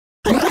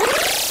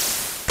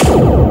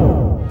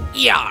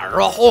Yar,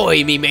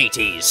 ahoy me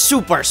mateys,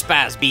 Super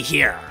Spazby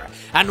here,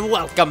 and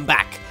welcome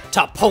back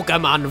to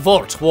Pokemon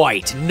Volt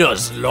White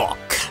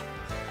Nuzlocke.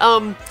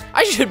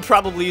 I should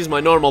probably use my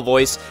normal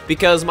voice,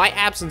 because my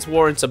absence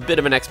warrants a bit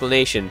of an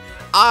explanation.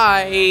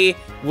 I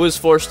was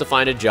forced to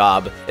find a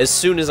job as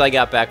soon as I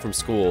got back from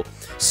school,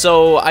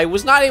 so I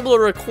was not able to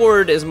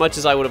record as much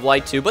as I would have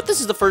liked to, but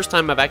this is the first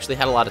time I've actually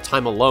had a lot of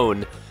time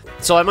alone,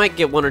 so I might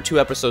get 1 or 2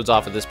 episodes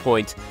off at this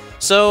point.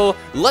 So,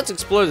 let's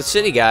explore the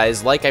city,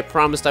 guys, like I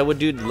promised I would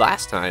do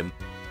last time.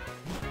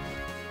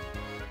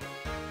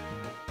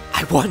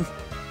 I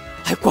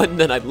won,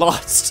 then I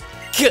lost.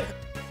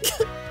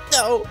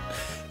 No.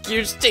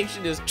 Gear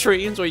Station is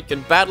trains where you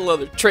can battle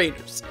other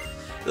trainers.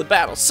 The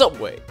battle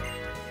subway.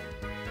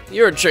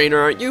 You're a trainer,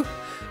 aren't you?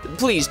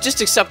 Please,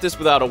 just accept this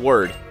without a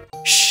word.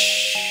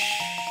 Shh.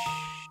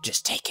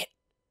 Just take it.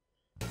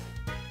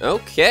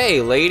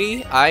 Okay,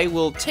 lady. I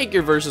will take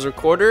your versus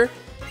recorder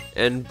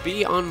and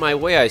be on my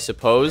way, I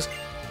suppose.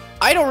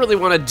 I don't really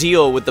want to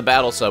deal with the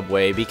battle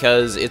subway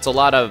because it's a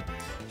lot of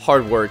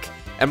hard work.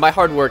 And by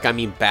hard work, I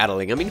mean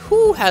battling. I mean,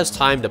 who has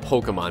time to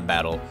Pokemon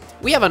battle?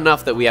 We have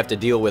enough that we have to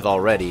deal with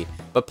already.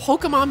 But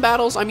Pokemon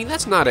battles, I mean,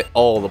 that's not at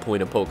all the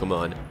point of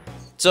Pokemon.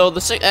 So,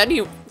 just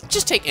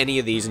take any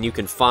of these and you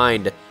can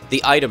find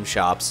the item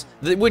shops,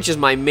 which is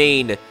my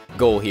main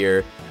goal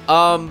here.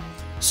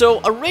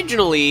 So,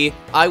 originally,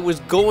 I was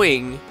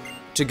going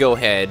to go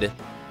ahead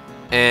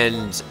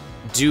and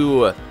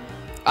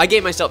I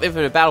gave myself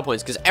infinite battle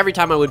points, because every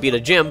time I would be at a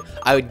gym,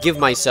 I would give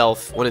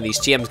myself one of these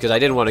TMs, because I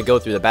didn't want to go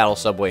through the battle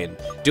subway and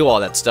do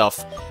all that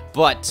stuff.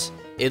 But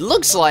it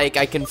looks like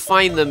I can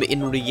find them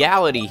in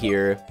reality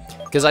here,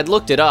 because I'd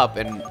looked it up,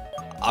 and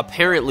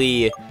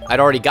apparently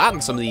I'd already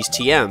gotten some of these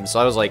TMs, so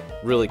I was like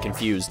really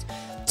confused.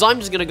 So I'm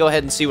just gonna go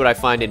ahead and see what I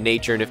find in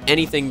nature, and if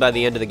anything by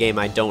the end of the game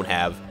I don't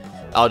have,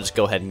 I'll just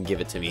go ahead and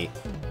give it to me.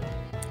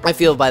 I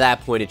feel by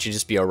that point it should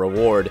just be a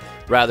reward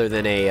rather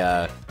than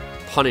a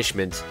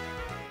punishment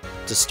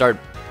to start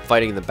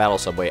fighting in the battle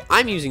subway.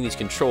 I'm using these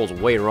controls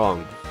way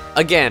wrong.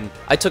 Again,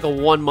 I took a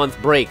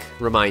 1-month break,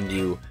 mind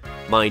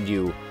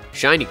you.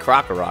 Shiny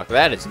Krokorok.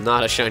 That is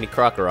not a shiny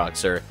Krokorok,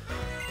 sir.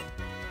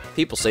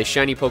 People say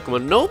shiny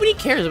Pokemon. Nobody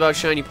cares about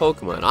shiny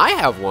Pokemon. I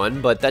have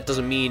one, but that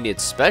doesn't mean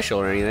it's special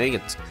or anything.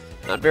 It's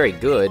not very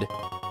good.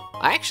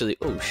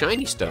 Oh,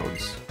 shiny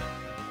stones.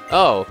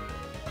 Oh,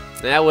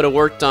 that would have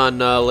worked on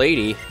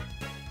Lady.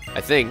 I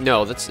think.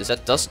 No, is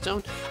that Dust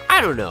Stone? I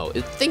don't know.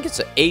 I think it's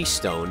an A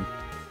stone.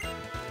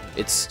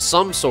 It's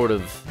some sort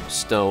of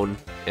stone,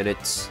 and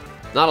it's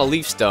not a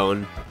leaf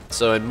stone,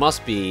 so it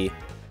must be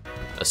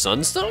a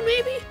sunstone,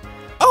 maybe?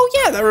 Oh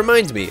yeah, that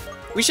reminds me.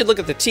 We should look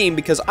at the team,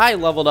 because I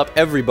leveled up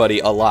everybody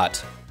a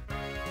lot.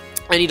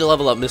 I need to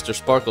level up Mr.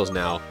 Sparkles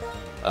now.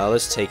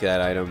 Let's take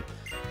that item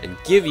and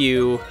give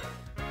you...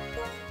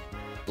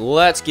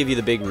 Let's give you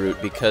the big root,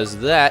 because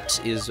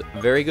that is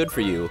very good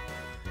for you.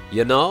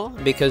 You know,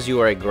 because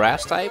you are a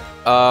grass type.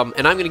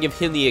 And I'm going to give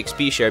him the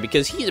XP share,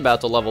 because he's about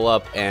to level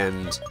up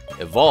and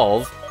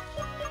evolve,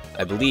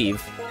 I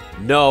believe.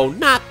 No,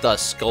 not the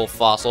Skull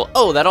Fossil.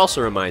 Oh, that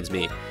also reminds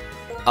me.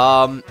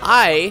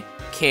 I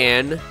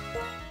can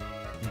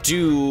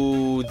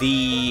do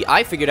the...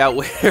 I figured out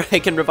where I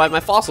can revive my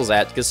fossils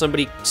at, because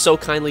somebody so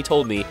kindly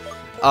told me.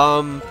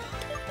 I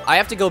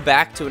have to go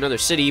back to another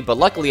city, but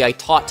luckily I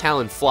taught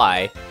Talon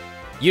Fly.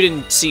 You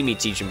didn't see me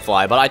teach him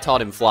Fly, but I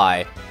taught him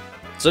Fly.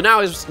 So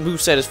now his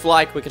moveset is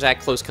Fly, Quick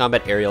Attack, Close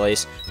Combat, Aerial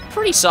Ace.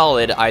 Pretty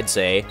solid, I'd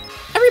say.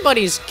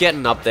 Everybody's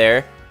getting up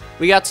there.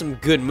 We got some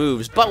good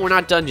moves, but we're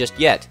not done just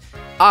yet.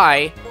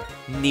 I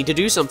need to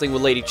do something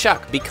with Lady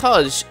Chuck,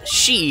 because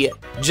she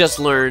just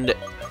learned...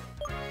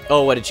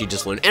 Oh, what did she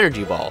just learn?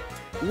 Energy Ball,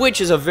 which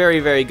is a very,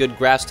 very good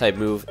Grass-type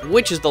move,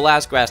 which is the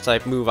last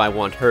Grass-type move I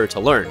want her to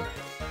learn,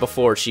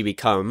 before she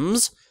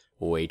becomes...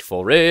 Wait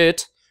for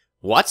it.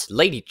 What?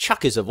 Lady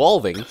Chuck is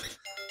evolving?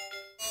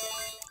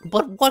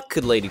 But what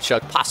could Lady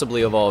Chuck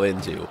possibly evolve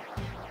into?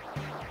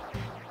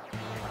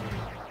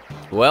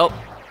 Well,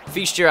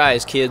 feast your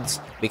eyes, kids,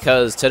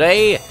 because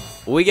today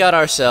we got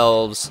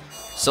ourselves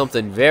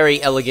something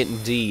very elegant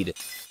indeed.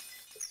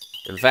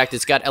 In fact,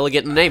 it's got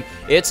elegant in the name.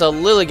 It's a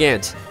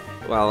Lilligant.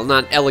 Well,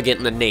 not elegant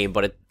in the name,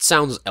 but it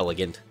sounds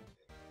elegant.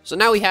 So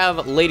now we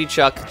have Lady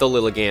Chuck, the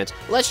Lilligant.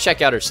 Let's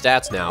check out her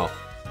stats now.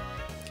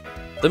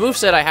 The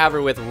moveset I have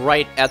her with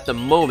right at the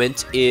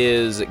moment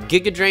is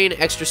Giga Drain,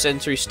 Extra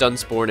Sensory, Stun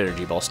Spore, and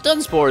Energy Ball. Stun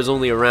Spore is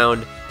only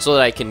around so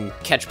that I can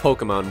catch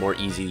Pokemon more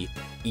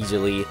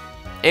easily.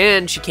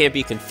 And she can't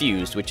be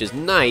confused, which is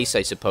nice,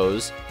 I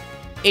suppose.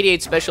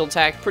 88 special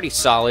attack, pretty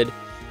solid.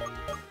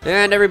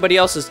 And everybody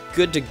else is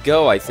good to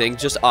go, I think.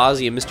 Just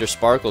Ozzy and Mr.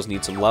 Sparkles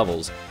need some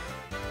levels.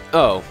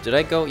 Oh, did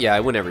I go? Yeah, I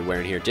went everywhere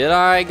in here. Did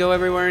I go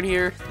everywhere in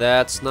here?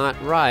 That's not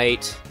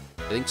right.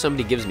 I think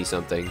somebody gives me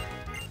something.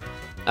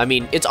 I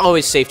mean, it's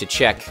always safe to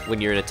check when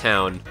you're in a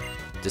town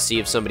to see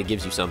if somebody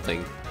gives you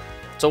something.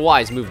 It's a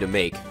wise move to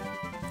make.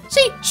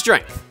 See?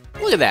 Strength.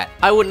 Look at that.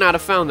 I would not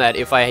have found that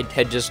if I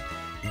had just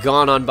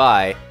gone on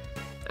by.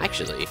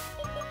 Actually,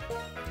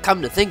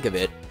 come to think of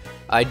it,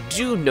 I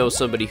do know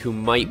somebody who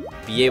might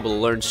be able to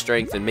learn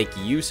strength and make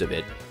use of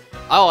it.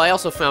 Oh, I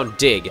also found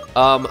Dig.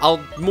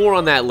 More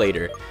on that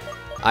later.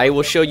 I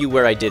will show you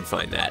where I did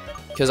find that.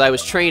 Because I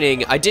was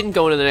training, I didn't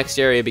go into the next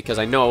area because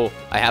I know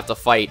I have to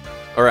fight,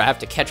 or I have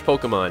to catch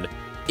Pokemon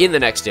in the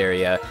next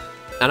area.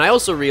 And I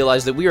also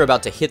realized that we were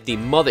about to hit the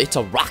mother... It's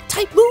a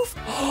rock-type move?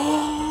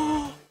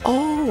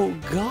 Oh,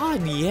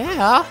 God,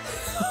 yeah.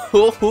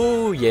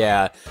 Oh,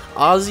 yeah.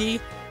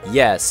 Ozzy,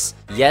 yes.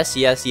 Yes,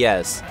 yes,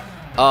 yes.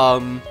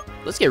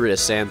 Let's get rid of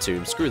Sand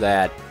Tomb. Screw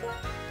that.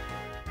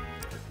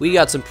 We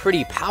got some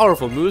pretty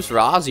powerful moves for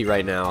Ozzy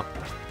right now.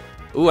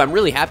 Ooh, I'm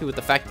really happy with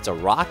the fact it's a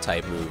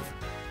rock-type move.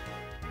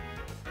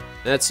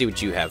 Let's see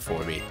what you have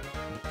for me.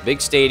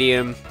 Big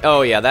stadium.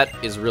 Oh, yeah,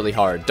 that is really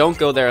hard. Don't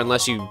go there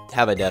unless you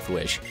have a death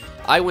wish.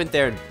 I went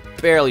there and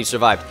barely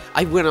survived.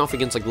 I went off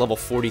against, like, level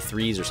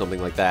 43s or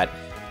something like that.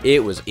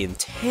 It was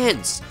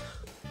intense.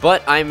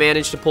 But I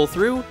managed to pull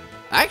through.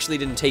 I actually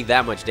didn't take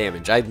that much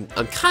damage. I'm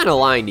kind of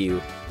lying to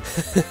you.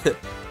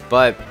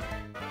 But,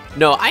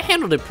 no, I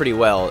handled it pretty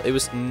well. It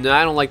was...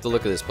 I don't like the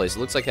look of this place. It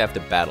looks like I have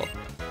to battle.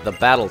 The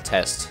battle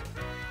test.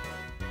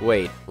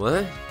 Wait,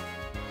 what?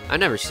 I've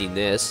never seen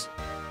this.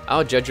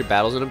 I'll judge your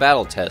battles in a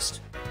battle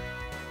test.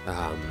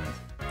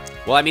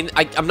 Well, I mean,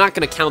 I'm not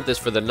going to count this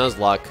for the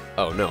Nuzlocke.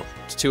 Oh, no.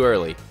 It's too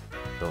early.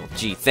 Oh,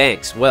 gee,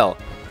 thanks. Well,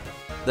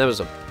 that was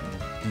a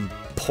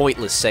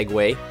pointless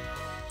segue.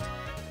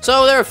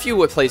 So, there are a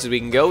few places we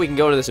can go. We can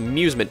go to this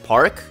amusement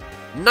park.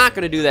 Not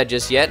going to do that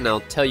just yet, and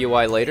I'll tell you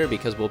why later,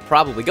 because we'll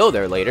probably go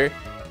there later.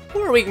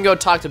 Or we can go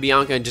talk to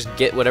Bianca and just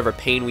get whatever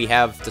pain we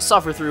have to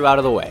suffer through out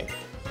of the way.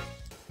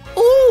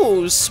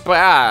 Ooh,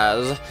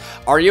 Spaz.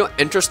 Are you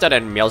interested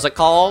in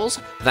musicals?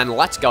 Then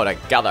let's go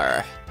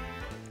together.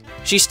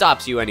 She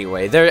stops you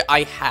anyway.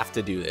 I have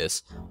to do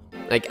this.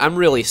 Like, I'm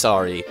really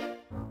sorry.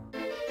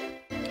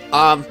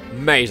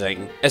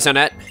 Amazing, isn't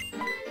it?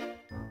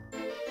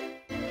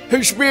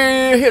 It's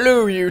me!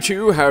 Hello, you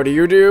two. How do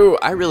you do?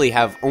 I really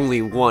have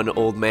only one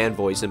old man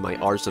voice in my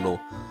arsenal.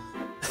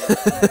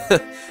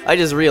 I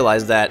just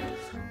realized that.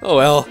 Oh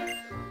well.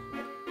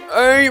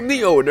 I'm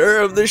the owner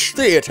of this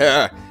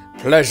theater.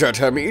 Pleasure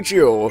to meet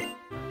you.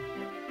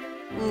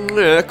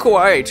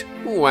 Quite.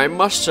 Ooh, I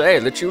must say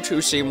that you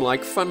two seem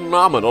like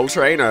phenomenal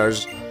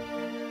trainers.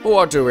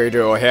 What do we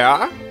do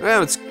here?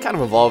 Well, it's kind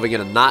of evolving in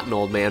a not an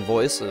old man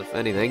voice, if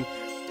anything.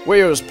 We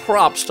use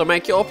props to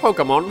make your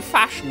Pokemon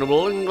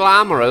fashionable and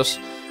glamorous.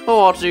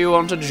 Or do you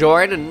want to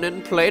join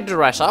and play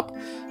dress-up?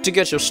 To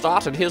get you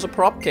started, here's a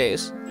prop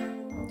case.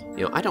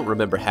 You know, I don't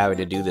remember having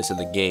to do this in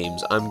the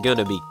games. I'm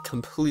gonna be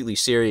completely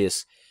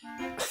serious.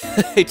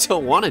 I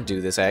don't want to do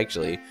this,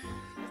 actually.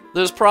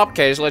 This prop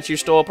case lets you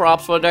store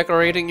props for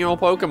decorating your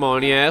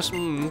Pokemon, yes?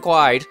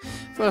 Quite.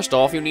 First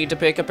off, you need to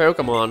pick a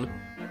Pokemon.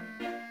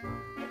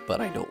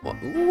 But I don't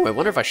want... Ooh, I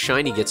wonder if a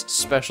shiny gets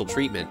special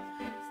treatment.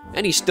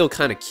 And he's still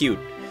kind of cute.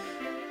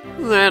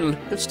 Then,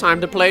 it's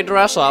time to play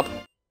dress-up.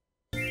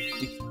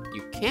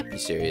 You can't be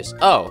serious.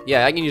 Oh,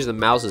 yeah, I can use the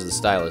mouse as the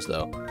stylus,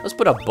 though. Let's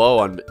put a bow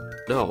on...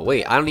 No,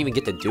 wait, I don't even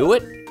get to do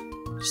it?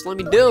 Just let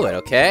me do it,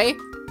 okay?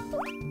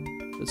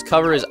 Let's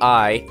cover his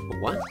eye.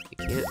 What?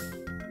 I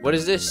can't... What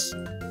is this?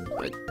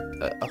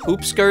 A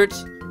hoop skirt?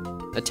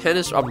 A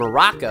tennis... A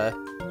maraca?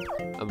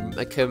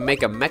 I can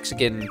make a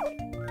Mexican...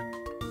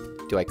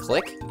 Do I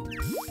click?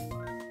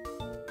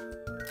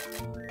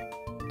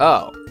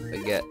 Oh,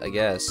 I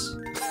guess.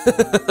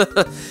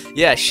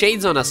 Yeah,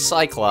 shades on a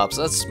Cyclops.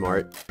 That's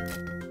smart.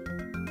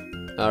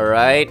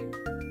 Alright.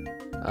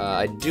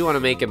 I do want to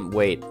make him...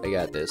 Wait, I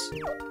got this.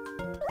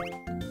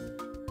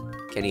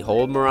 Can he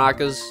hold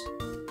maracas?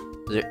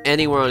 Is there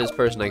anywhere on his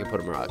person I can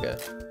put a maraca?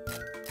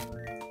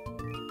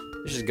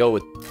 Let's just go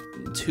with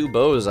 2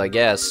 bows, I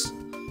guess.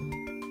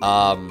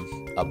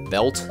 A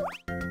belt?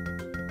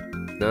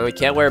 No, he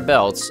can't wear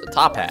belts. A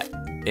top hat.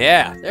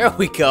 Yeah, there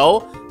we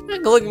go.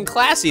 Looking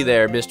classy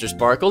there, Mr.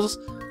 Sparkles.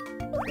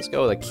 Let's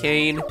go with a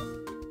cane.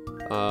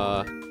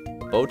 A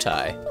bow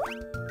tie.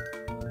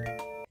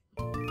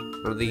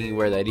 I don't think he can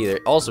wear that either.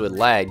 Also, it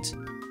lagged.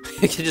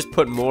 I could just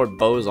put more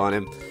bows on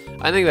him.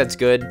 I think that's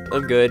good.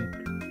 I'm good.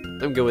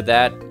 I'm good with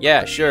that.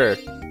 Yeah, sure.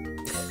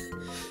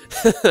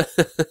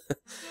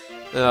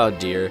 Oh,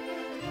 dear.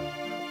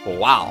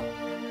 Wow.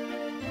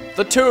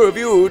 The two of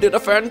you did a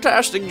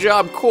fantastic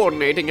job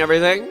coordinating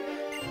everything.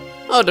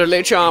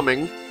 Utterly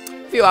charming.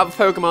 If you have a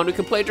Pokemon who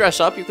can play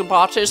dress-up, you can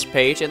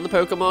participate in the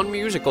Pokemon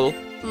musical.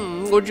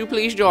 Would you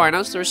please join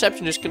us? The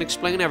receptionist can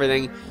explain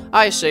everything.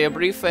 Let us say a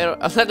brief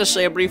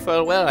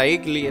farewell. I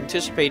eagerly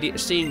anticipate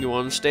seeing you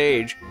on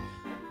stage.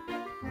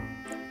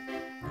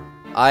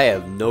 I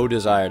have no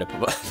desire to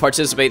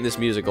participate in this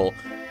musical.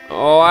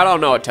 Oh, I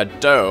don't know what to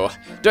do.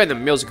 Doing the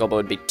musical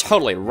would be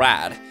totally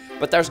rad.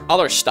 But there's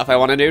other stuff I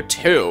want to do,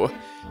 too.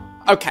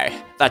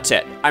 Okay, that's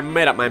it. I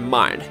made up my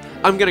mind.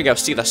 I'm gonna go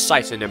see the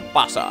sights in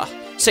Nimbasa.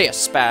 See ya,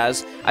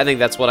 Spaz. I think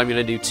that's what I'm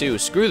gonna do too.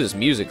 Screw this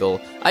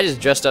musical. I just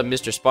dressed up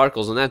Mr.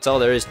 Sparkles and that's all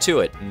there is to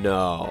it.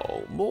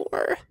 No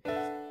more.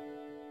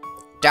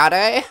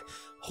 Daddy?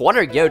 What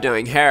are you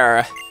doing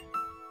here?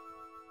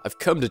 I've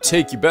come to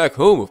take you back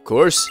home, of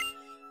course.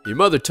 Your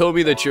mother told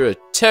me that you're a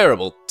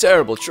terrible,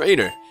 terrible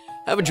trainer.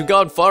 Haven't you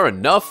gone far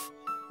enough?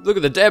 Look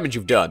at the damage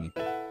you've done.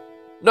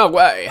 No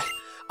way!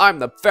 I'm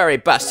the very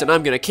best, and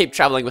I'm gonna keep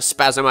traveling with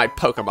Spasmite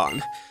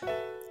Pokemon.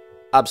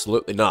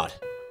 Absolutely not.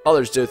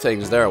 Others do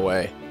things their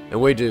way, and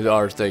we do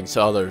our things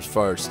others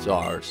first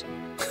ours.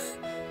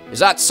 Is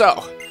that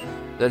so?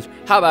 Then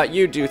how about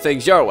you do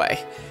things your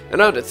way,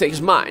 and I'll do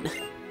things mine?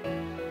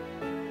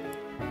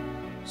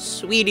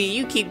 Sweetie,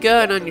 you keep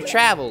going on your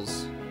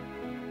travels.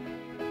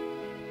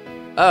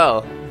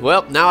 Oh,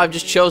 well, now I've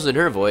just chosen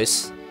her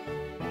voice.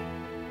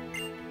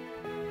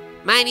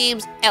 My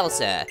name's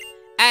Elsa.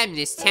 I'm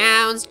this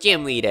town's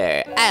gym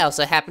leader. I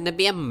also happen to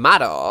be a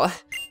model.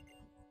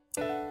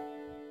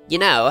 You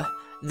know,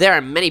 there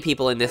are many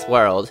people in this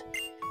world.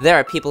 There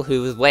are people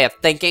whose way of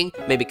thinking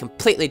may be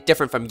completely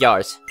different from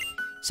yours.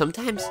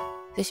 Sometimes,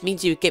 this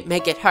means you may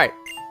get hurt.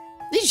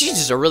 She's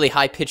just a really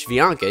high-pitched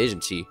Bianca,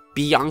 isn't she?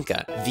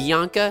 Bianca.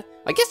 Bianca?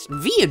 I guess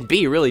V and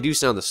B really do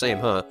sound the same,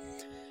 huh?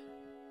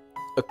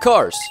 Of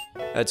course.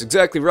 That's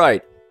exactly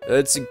right.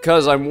 That's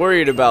because I'm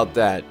worried about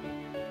that.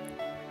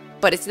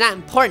 But it's not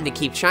important to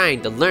keep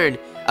trying to learn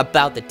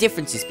about the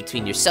differences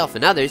between yourself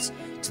and others,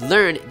 to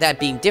learn that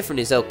being different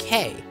is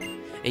okay.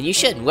 And you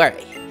shouldn't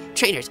worry.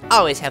 Trainers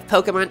always have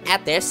Pokemon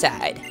at their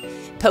side.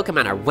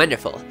 Pokemon are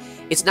wonderful.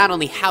 It's not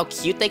only how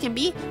cute they can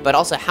be, but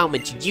also how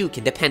much you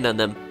can depend on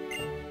them.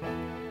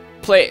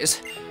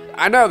 Please,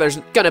 I know there's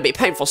gonna be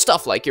painful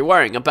stuff like you're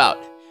worrying about.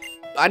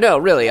 I know,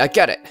 really, I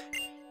get it.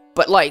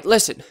 But like,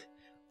 listen,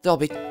 there'll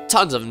be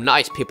tons of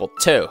nice people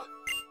too.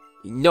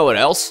 You know what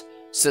else?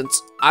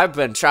 Since I've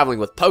been traveling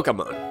with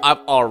Pokemon, I've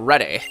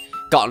already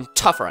gotten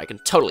tougher, I can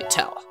totally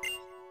tell.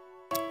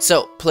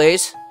 So,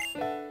 please?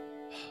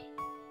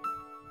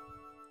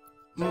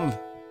 I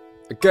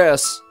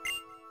guess.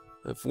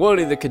 If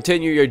wanting to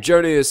continue your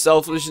journey is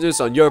selfishness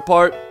on your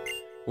part,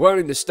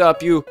 wanting to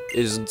stop you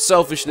is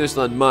selfishness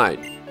on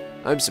mine.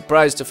 I'm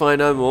surprised to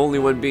find I'm the only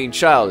one being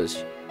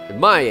childish, at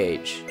my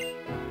age.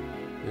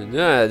 And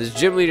this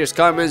gym leader's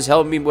comments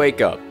helped me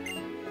wake up.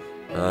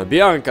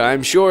 Bianca,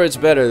 I'm sure it's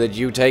better that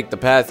you take the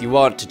path you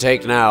want to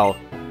take now.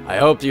 I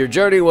hope your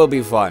journey will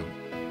be fun.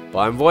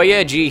 Bon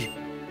voyage.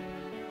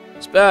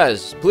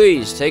 Spaz,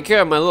 please, take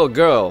care of my little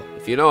girl,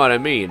 if you know what I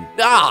mean.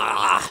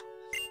 Ah!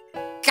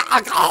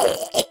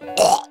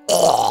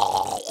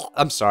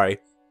 I'm sorry.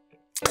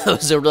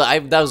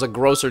 That was a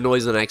grosser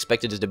noise than I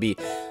expected it to be.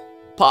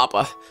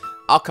 Papa,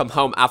 I'll come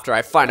home after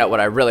I find out what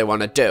I really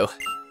want to do.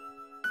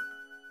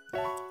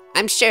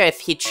 I'm sure if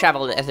he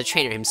traveled as a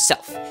trainer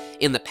himself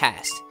in the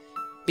past,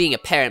 being a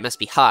parent must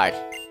be hard.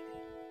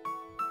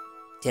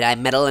 Did I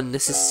meddle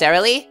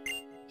unnecessarily?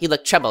 He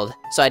looked troubled,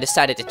 so I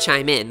decided to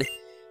chime in.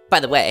 By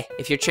the way,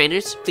 if you're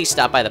trainers, please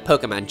stop by the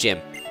Pokemon gym.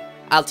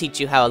 I'll teach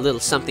you a little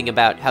something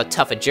about how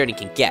tough a journey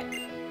can get.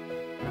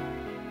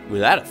 Was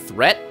that a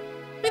threat?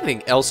 I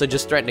think Elsa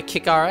just threatened to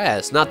kick our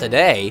ass, not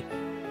today.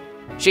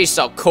 She's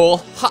so cool.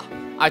 Ha!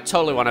 I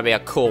totally want to be a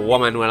cool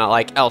woman when I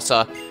like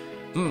Elsa.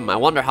 I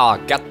wonder how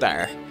I'll get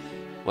there.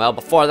 Well,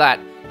 before that,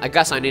 I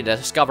guess I need to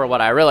discover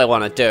what I really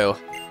want to do.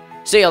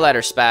 See you later,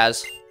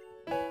 Spaz.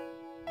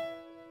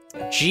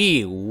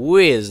 Gee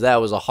whiz,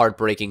 that was a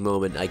heartbreaking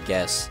moment, I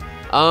guess.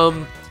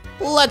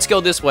 Let's go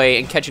this way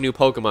and catch a new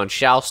Pokemon,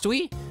 shall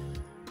we?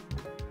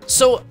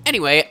 So,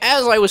 anyway,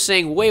 as I was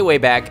saying way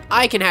back,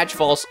 I can hatch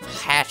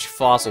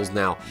fossils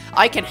now.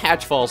 I can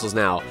hatch fossils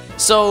now.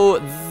 So,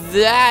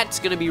 that's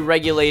gonna be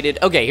regulated.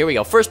 Okay, here we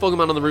go. First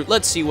Pokemon on the route.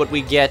 Let's see what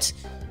we get.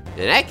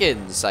 An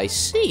Ekans, I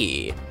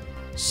see.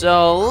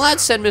 So,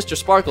 let's send Mr.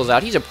 Sparkles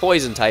out. He's a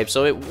poison type,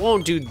 so it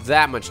won't do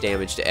that much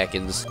damage to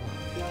Ekans.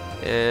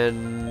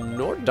 And,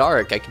 nor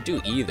Dark, I can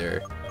do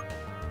either.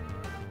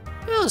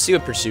 Well, let's see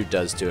what Pursuit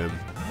does to him.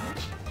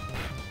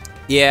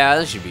 Yeah,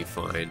 that should be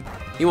fine.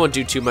 He won't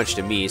do too much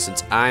to me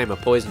since I'm a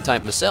poison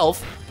type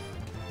myself.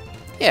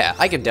 Yeah,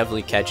 I can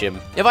definitely catch him.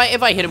 If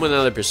I hit him with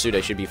another Pursuit,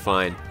 I should be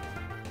fine.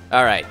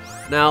 Alright,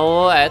 now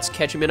let's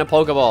catch him in a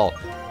Pokeball.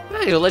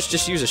 Right, let's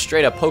just use a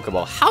straight up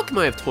Pokeball. How come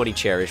I have 20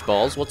 Cherish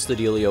Balls? What's the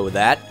dealio with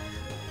that?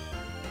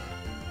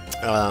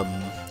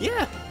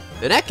 Yeah,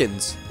 an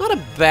Ekans. Not a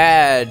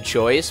bad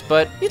choice,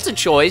 but it's a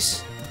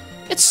choice.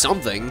 It's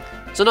something.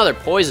 It's another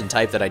poison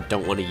type that I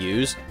don't want to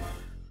use.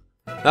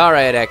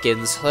 Alright,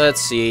 Ekans,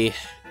 let's see.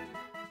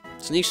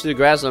 Sneaks through the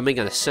grass without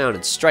making a sound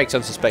and strikes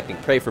unsuspecting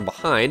prey from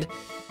behind.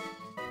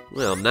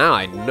 Well, now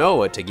I know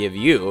what to give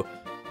you.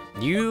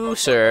 You,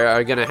 sir,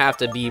 are gonna have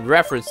to be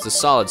referenced to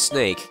Solid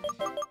Snake.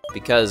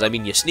 Because, I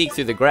mean, you sneak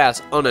through the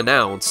grass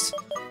unannounced.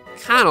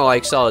 Kinda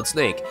like Solid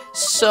Snake.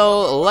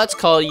 So, let's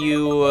call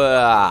you,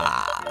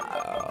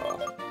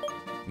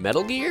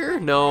 Metal Gear?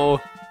 No.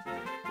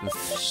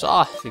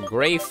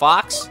 Gray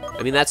Fox?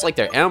 I mean, that's like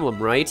their emblem,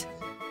 right?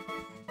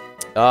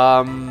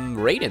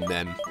 Raiden,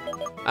 then.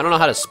 I don't know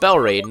how to spell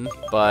Raiden,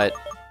 but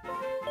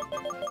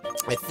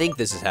I think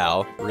this is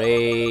how.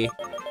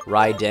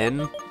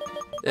 Raiden?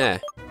 Yeah.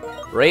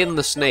 Raiden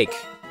the Snake.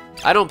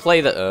 I don't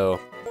play the,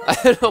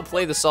 I don't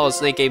play the Solid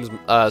Snake games,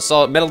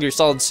 Metal Gear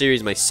Solid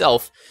series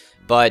myself,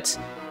 but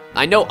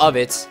I know of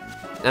it,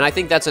 and I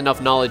think that's enough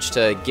knowledge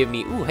to give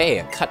me, ooh, hey,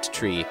 a cut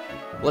tree.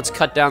 let's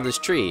cut down this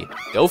tree.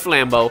 Go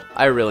Flambo.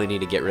 I really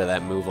need to get rid of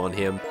that move on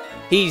him.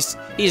 He's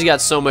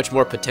got so much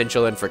more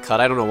potential than for cut.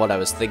 I don't know what I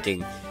was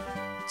thinking.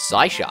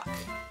 Psyshock.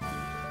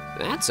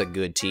 That's a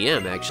good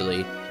TM,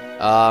 actually.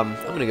 I'm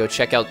gonna go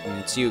check out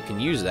and see who can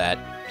use that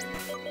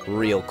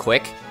real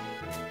quick.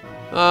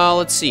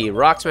 Let's see.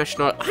 Rock Smash.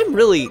 I'm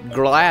really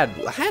glad.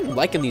 I'm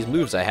liking these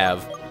moves I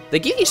have. They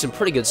give you some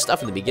pretty good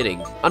stuff in the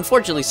beginning.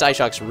 Unfortunately,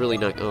 Psyshock's really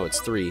not... Oh, it's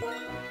 3.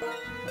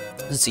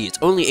 Let's see. It's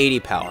only 80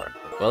 power.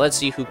 Well, let's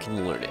see who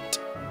can learn it.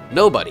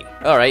 Nobody.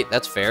 Alright,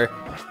 that's fair.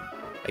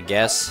 I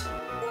guess.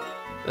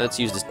 Let's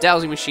use this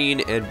dowsing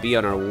machine and be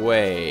on our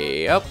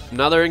way. Oh,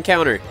 another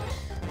encounter.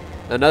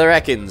 Another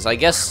Ekans. I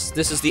guess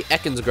this is the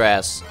Ekans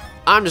grass.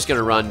 I'm just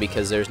gonna run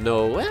because there's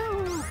no...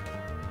 Well...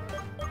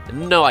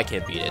 No, I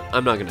can't beat it.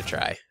 I'm not gonna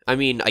try. I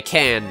mean, I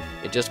can.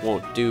 It just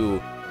won't do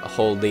a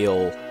whole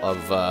deal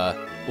of,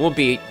 won't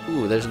be...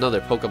 Ooh, there's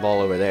another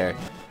Pokeball over there.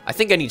 I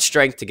think I need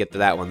strength to get to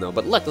that one, though.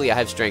 But luckily, I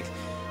have strength.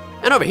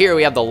 And over here,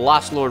 we have the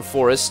Lost Lorn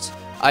Forest.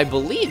 I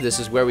believe this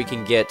is where we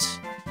can get...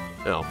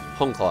 No,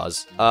 Home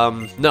Claws.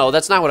 No,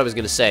 that's not what I was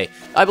gonna say.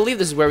 I believe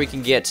this is where we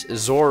can get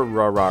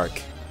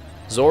Zorark.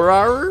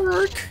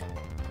 Zorark?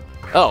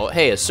 Oh,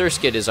 hey, a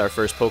Surskit is our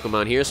first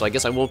Pokemon here, so I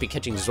guess I won't be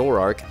catching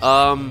Zorark.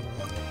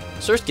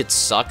 Surskit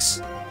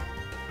sucks.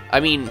 I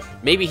mean,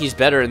 maybe he's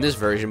better in this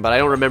version, but I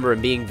don't remember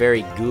him being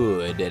very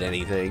good at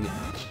anything.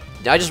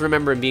 I just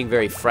remember him being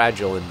very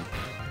fragile, and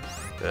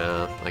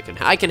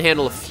I can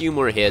handle a few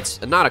more hits,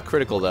 and not a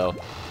critical though.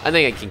 I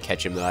think I can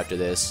catch him though after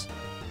this.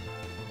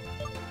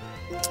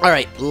 All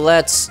right,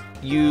 let's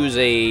use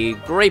a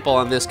Great Ball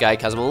on this guy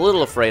because I'm a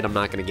little afraid I'm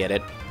not gonna get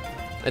it.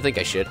 I think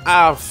I should.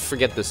 Ah,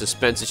 forget the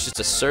suspense. It's just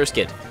a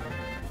Surskit.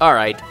 All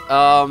right.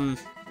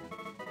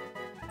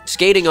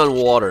 Skating on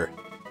water.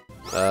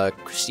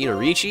 Christina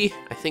Ricci?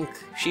 I think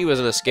she was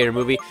in a skater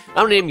movie. I'm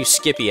gonna name you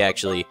Skippy,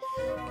 actually.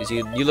 Because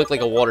you look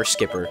like a water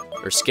skipper.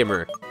 Or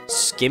skimmer.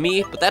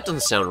 Skimmy? But that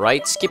doesn't sound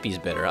right. Skippy's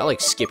better. I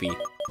like Skippy.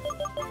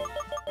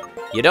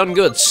 You done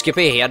good,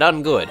 Skippy. You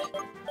done good.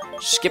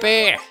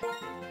 Skippy!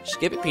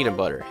 Skippy peanut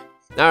butter.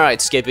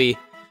 Alright, Skippy.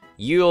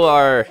 You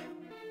are...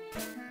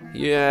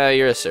 Yeah,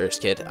 you're a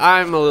Surskit.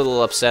 I'm a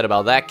little upset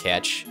about that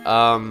catch.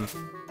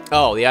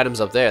 Oh, the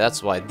item's up there.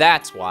 That's why.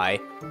 That's why.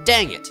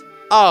 Dang it.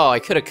 Oh, I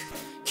could've...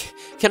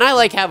 Can I,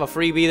 like, have a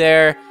freebie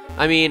there?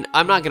 I mean,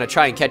 I'm not gonna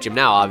try and catch him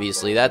now,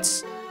 obviously. That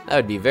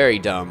would be very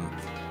dumb.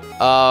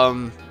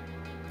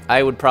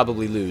 I would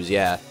probably lose,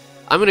 yeah.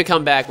 I'm gonna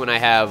come back when I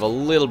have a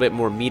little bit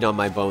more meat on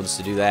my bones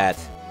to do that.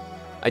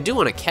 I do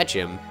want to catch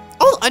him.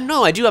 Oh, I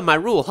know, I do have my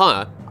rule,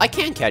 huh? I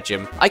can catch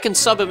him. I can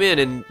sub him in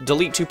and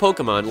delete 2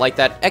 Pokemon, like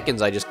that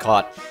Ekans I just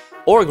caught.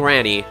 Or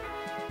Granny.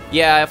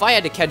 Yeah, if I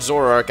had to catch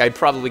Zorark, I'd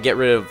probably get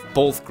rid of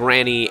both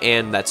Granny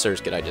and that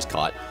Surskit I just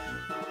caught.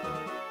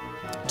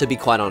 To be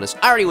quite honest,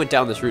 I already went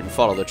down this route and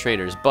fought all the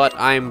trainers, but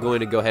I'm going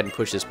to go ahead and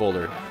push this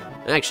boulder.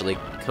 Actually,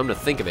 come to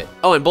think of it.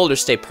 Oh, and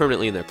boulders stay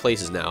permanently in their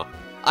places now.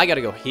 I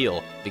gotta go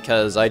heal,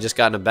 because I just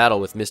got in a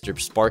battle with Mr.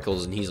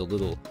 Sparkles, and he's a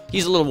little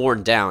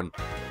worn down.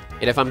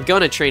 And if I'm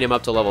gonna train him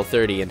up to level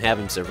 30 and have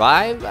him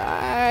survive,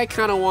 I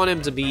kinda want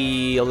him to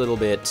be a little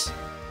bit,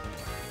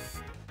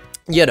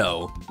 you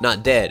know,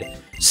 not dead.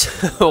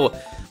 So,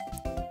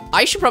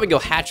 I should probably go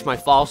hatch my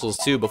fossils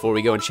too before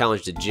we go and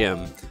challenge the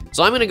gym.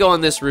 So I'm gonna go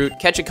on this route,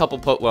 catch a couple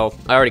well,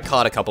 I already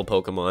caught a couple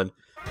Pokemon.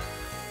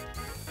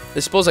 I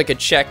suppose I could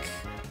check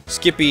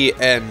Skippy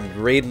and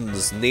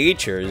Raiden's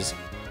natures.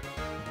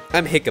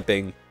 I'm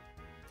hiccuping.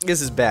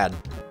 This is bad.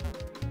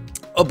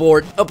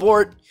 Abort,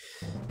 abort.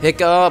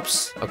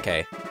 Hiccups.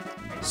 Okay.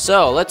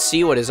 So, let's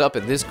see what is up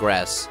in this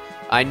grass.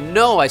 I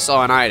know I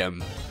saw an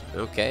item.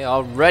 Okay,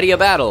 already a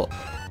battle.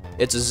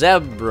 It's a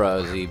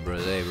zebra.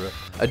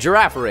 A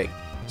giraffe ring.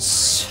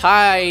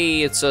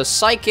 It's a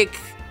psychic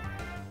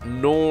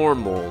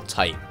normal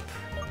type.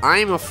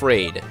 I'm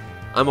afraid.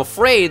 I'm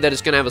afraid that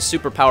it's gonna have a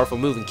super powerful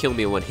move and kill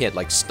me in one hit,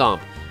 like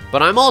Stomp.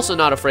 But I'm also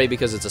not afraid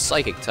because it's a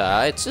psychic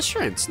type. It's a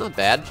shrimp. It's not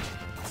bad.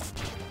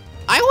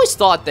 I always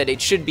thought that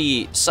it should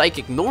be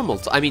psychic normal.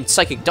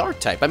 Psychic dark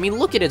type. I mean,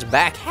 look at its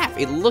back half.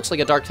 It looks like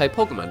a dark type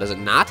Pokemon, does it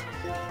not?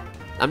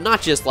 I'm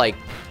not just like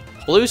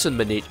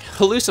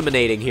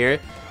hallucinating here.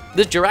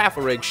 This giraffe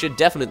rig should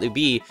definitely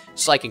be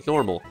psychic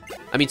normal.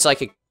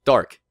 Psychic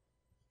dark.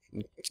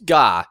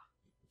 Gah.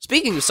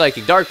 Speaking of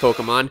psychic dark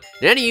Pokemon,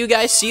 did any of you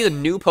guys see the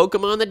new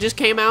Pokemon that just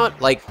came out?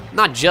 Like,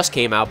 not just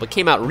came out, but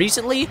came out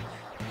recently?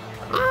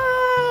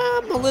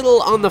 I'm a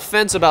little on the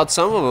fence about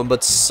some of them,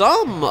 but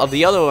some of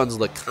the other ones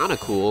look kind of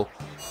cool.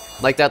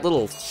 Like that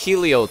little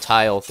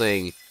Heliotile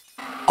thing.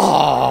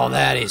 Oh,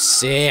 that is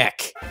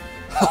sick.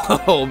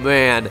 Oh,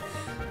 man.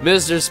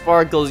 Mr.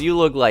 Sparkles, you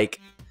look like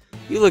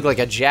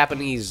a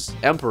Japanese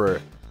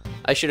emperor.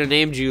 I should have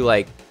named you,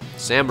 like,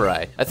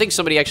 Samurai. I think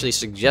somebody actually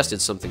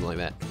suggested something like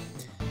that.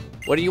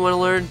 What do you want to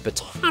learn?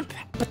 Baton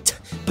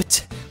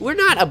Pass. We're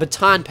not a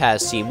Baton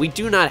Pass team. We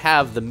do not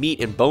have the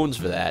meat and bones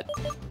for that.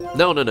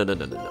 No.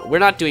 We're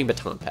not doing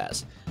Baton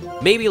Pass.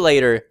 Maybe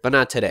later, but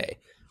not today.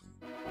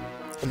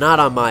 Not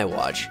on my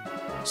watch.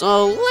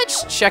 So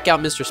let's check out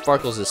Mr.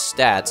 Sparkles'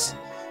 stats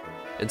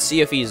and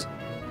see if he's...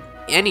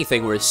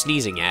 anything worth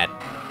sneezing at.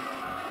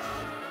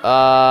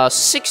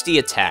 60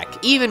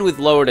 attack. Even with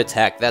lowered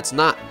attack, that's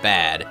not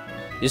bad.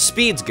 His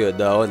speed's good,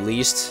 though, at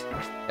least.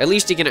 At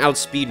least he can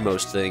outspeed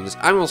most things.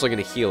 I'm also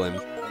gonna heal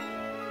him,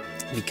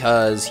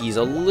 because he's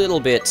a little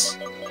bit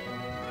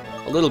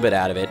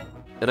out of it,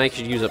 and I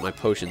should use up my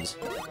potions.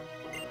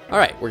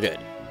 Alright, we're good.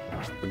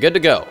 We're good to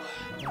go.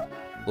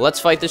 Let's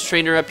fight this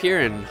trainer up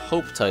here and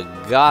hope to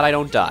God I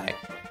don't die.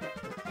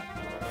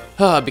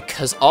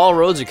 Because all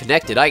roads are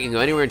connected, I can go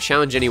anywhere and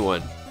challenge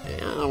anyone.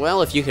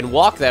 Well, if you can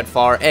walk that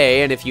far,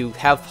 A, and if you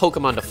have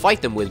Pokemon to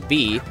fight them with,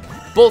 B,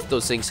 both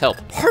those things help.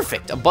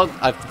 Perfect!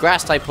 A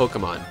grass-type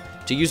Pokemon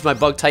to use my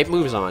bug-type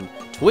moves on.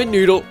 Twin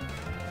Needle.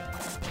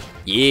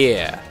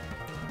 Yeah.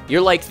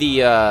 You're like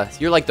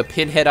the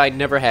pinhead I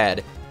never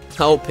had.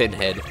 Oh,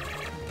 pinhead.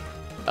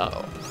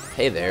 Uh-oh.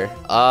 Hey there.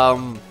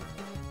 I'll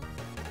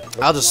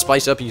just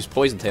spice up and use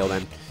Poison Tail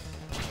then.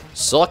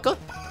 Sucker?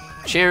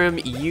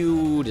 Cherim,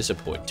 you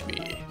disappoint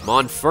me.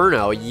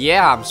 Monferno,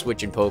 yeah, I'm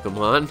switching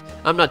Pokemon.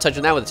 I'm not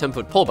touching that with a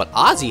 10-foot pole, but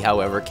Ozzy,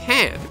 however,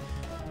 can.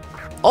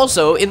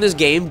 Also, in this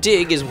game,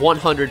 Dig is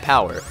 100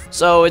 power,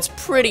 so it's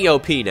pretty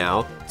OP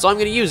now. So I'm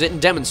gonna use it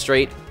and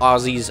demonstrate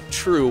Ozzy's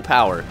true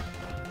power.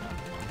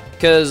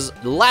 Because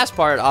the last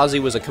part, Ozzy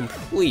was a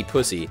complete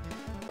pussy.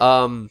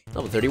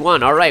 Level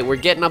 31. Alright, we're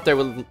getting up there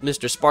with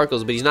Mr.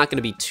 Sparkles, but he's not going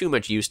to be too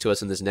much use to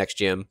us in this next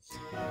gym.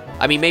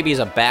 I mean, maybe as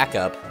a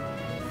backup.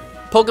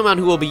 Pokemon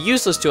who will be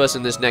useless to us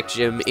in this next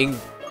gym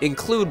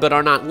include, but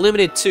are not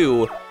limited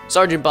to,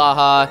 Sergeant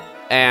Baja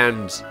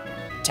and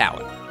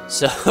Talon.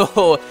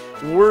 So,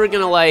 we're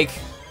gonna like...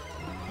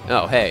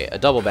 Oh, hey, a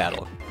double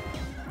battle.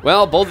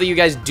 Well, both of you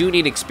guys do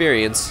need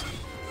experience,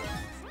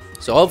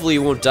 so hopefully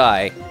you won't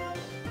die.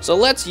 So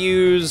let's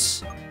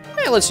use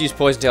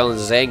Poison Tail and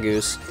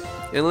Zangoose.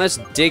 And let's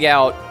dig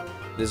out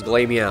this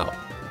Glameow.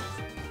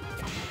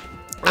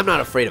 I'm not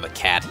afraid of a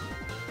cat.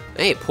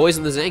 Hey,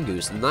 poison the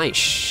Zangoose. Nice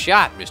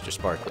shot, Mr.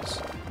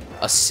 Sparkles.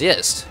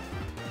 Assist.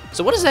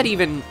 So what does that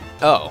even...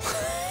 Oh.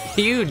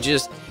 You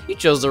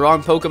chose the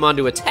wrong Pokemon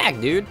to attack,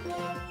 dude.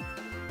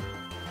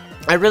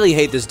 I really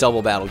hate this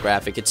double battle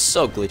graphic. It's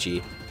so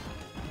glitchy.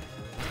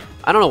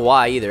 I don't know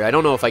why either. I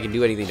don't know if I can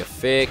do anything to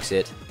fix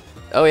it.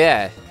 Oh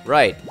yeah,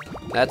 right.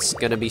 That's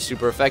gonna be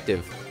super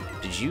effective.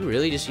 Did you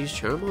really just use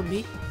Charm on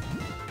me?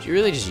 Did you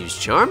really just use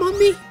Charm on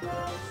me?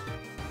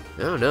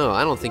 Oh no,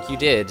 I don't think you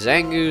did.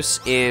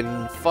 Zangoose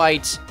in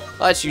fight.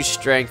 Let's use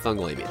Strength on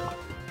Glameow.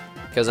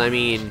 Because, I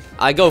mean,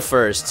 I go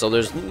first, so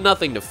there's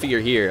nothing to fear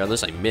here,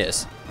 unless I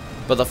miss.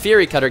 But the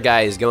Fury Cutter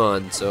guy is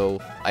gone, so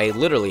I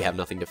literally have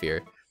nothing to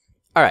fear.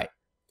 Alright.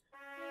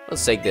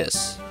 Let's take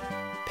this.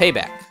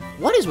 Payback.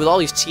 What is with all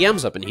these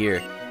TMs up in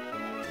here?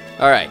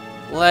 Alright,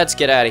 let's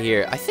get out of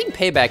here. I think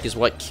Payback is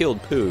what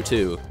killed Pooh,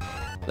 too.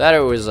 That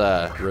or was,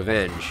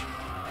 Revenge.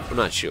 I'm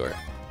not sure.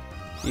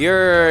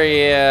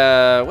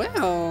 Yeah,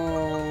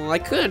 well, I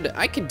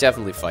could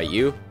definitely fight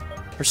you.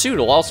 Pursuit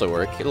will also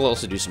work. It'll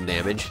also do some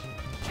damage.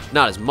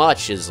 Not as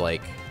much as,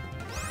 like,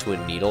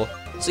 Twin Needle.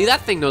 See,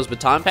 that thing knows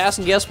Baton Pass,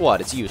 and guess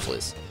what? It's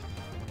useless.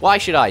 Why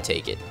should I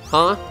take it?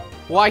 Huh?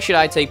 Why should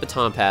I take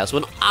Baton Pass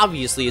when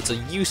obviously it's a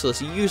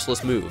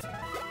useless move?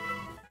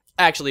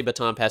 Actually,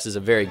 Baton Pass is a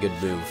very good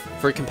move.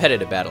 For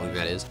competitive battling,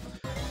 that is.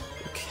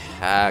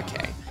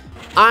 Okay.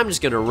 I'm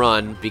just gonna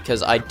run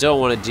because I don't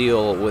want to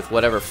deal with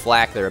whatever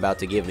flack they're about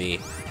to give me.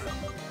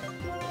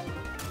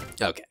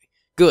 Okay.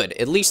 Good.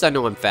 At least I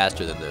know I'm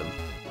faster than them.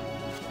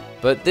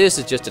 But this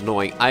is just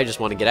annoying. I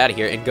just want to get out of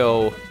here and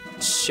go...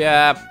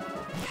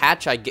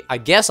 hatch... I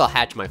guess I'll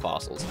hatch my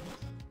fossils.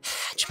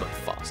 Hatch my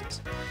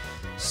fossils.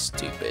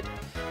 Stupid.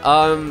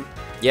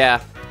 Yeah.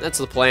 That's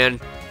the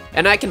plan.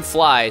 And I can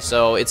fly,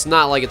 so it's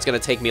not like it's gonna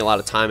take me a lot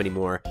of time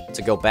anymore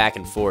to go back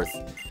and forth.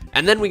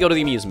 And then we go to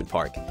the amusement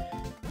park.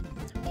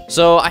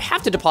 So I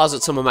have to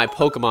deposit some of my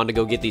Pokemon to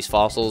go get these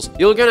fossils.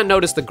 You're gonna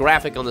notice the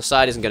graphic on the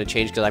side isn't gonna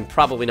change because I'm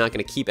probably not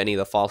gonna keep any of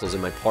the fossils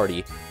in my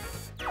party.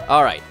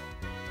 Alright.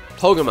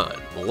 Pokemon,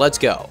 let's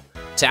go.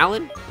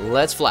 Talon,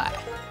 let's fly.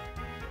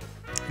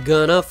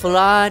 Gonna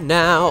fly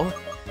now.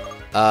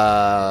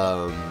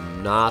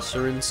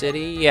 Nasrin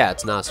City? Yeah,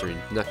 it's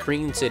Nasrin.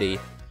 Nakreen City.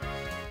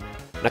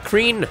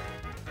 Nakreen!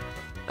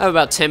 I have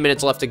about 10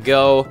 minutes left to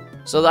go,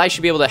 so that I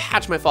should be able to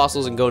hatch my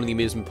fossils and go to the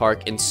amusement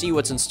park and see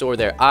what's in store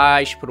there.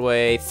 I should put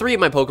away 3 of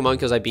my Pokemon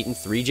because I've beaten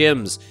 3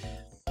 gyms.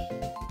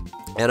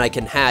 And I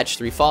can hatch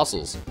 3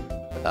 fossils.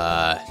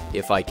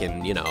 If I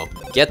can, you know,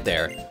 get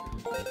there.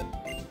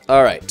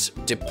 Alright,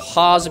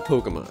 deposit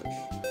Pokemon.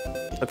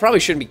 I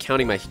probably shouldn't be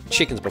counting my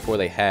chickens before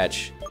they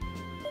hatch.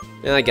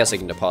 And I guess I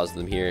can deposit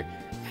them here.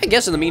 I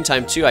guess in the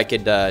meantime, too, I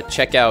could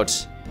check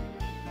out...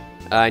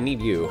 I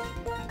need you.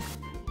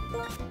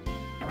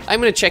 I'm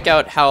gonna check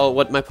out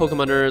what my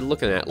Pokemon are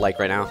looking at like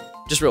right now.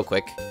 Just real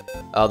quick.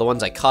 The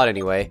ones I caught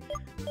anyway.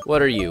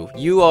 What are you?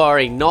 You are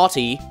a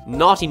naughty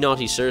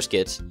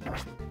Surskit.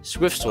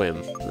 Swift Swim.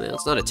 Well,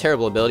 it's not a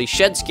terrible ability.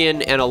 Shed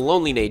Skin and a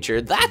Lonely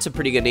Nature. That's a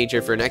pretty good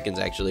nature for an Ekans,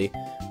 actually.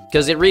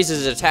 Because it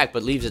raises its attack,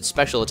 but leaves its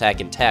special attack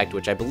intact,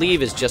 which I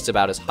believe is just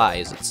about as high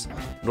as its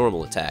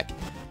normal attack.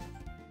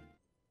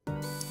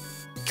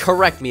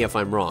 Correct me if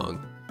I'm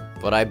wrong,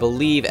 but I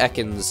believe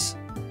Ekans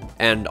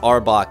and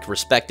Arbok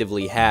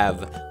respectively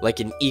have like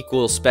an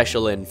equal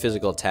special and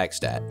physical attack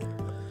stat.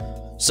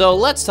 So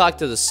let's talk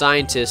to the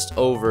scientist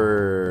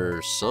over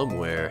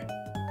somewhere.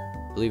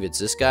 I believe it's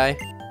this guy.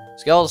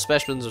 Skeletal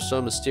specimens are so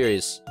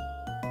mysterious.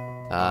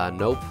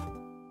 Nope.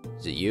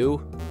 Is it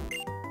you?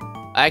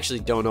 I actually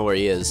don't know where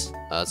he is.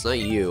 It's not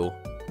you.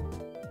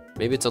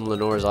 Maybe it's in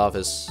Lenore's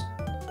office.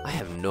 I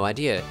have no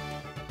idea.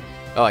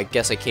 Oh, I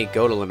guess I can't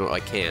go to Lenore. I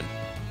can.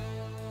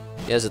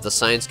 Yeah, is it the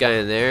science guy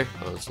in there?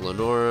 Oh, it's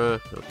Lenora.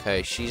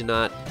 Okay, she's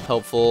not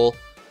helpful.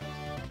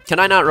 Can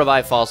I not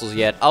revive fossils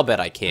yet? I'll bet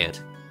I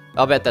can't.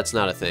 I'll bet that's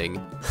not a thing.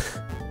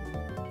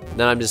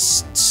 Then I'm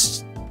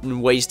just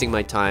wasting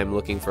my time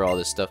looking for all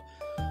this stuff.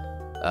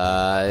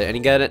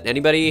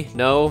 Anybody?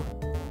 No?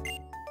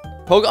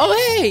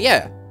 Oh, hey,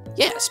 yeah.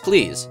 Yes,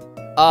 please.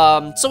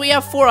 So we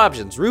have 4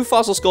 options. Roof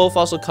fossil, skull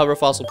fossil, cover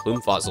fossil,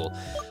 plume fossil.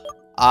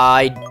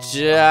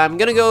 I'm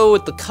gonna go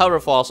with the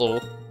cover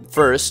fossil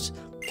first,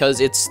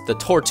 because it's the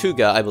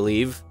Tortuga, I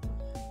believe.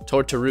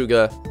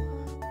 Tortuga.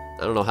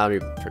 I don't know how to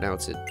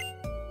pronounce it.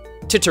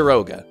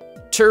 Titaroga.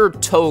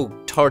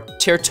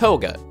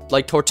 Tortuga.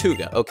 Like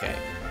Tortuga, okay.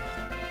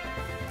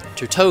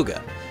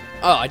 Tortuga.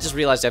 Oh, I just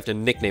realized I have to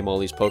nickname all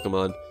these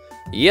Pokemon.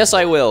 Yes,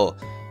 I will.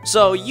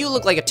 So, you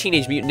look like a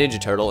Teenage Mutant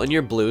Ninja Turtle, and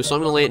you're blue, so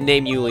I'm gonna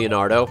name you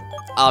Leonardo.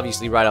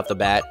 Obviously, right off the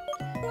bat.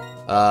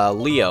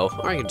 Leo.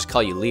 Or I can just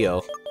call you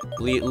Leo.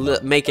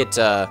 Make it,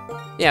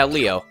 yeah,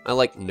 Leo.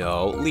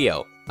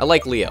 Leo. I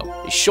like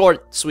Leo. He's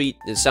short, sweet,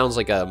 it sounds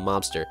like a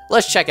mobster.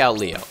 Let's check out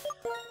Leo.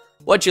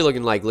 What you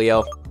looking like,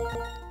 Leo?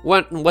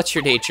 What's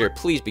your nature?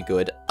 Please be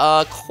good.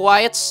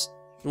 Quiet?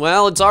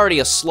 Well, it's already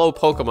a slow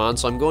Pokemon,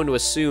 so I'm going to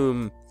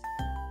assume...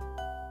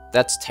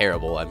 That's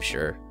terrible, I'm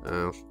sure.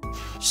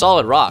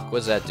 Solid Rock, what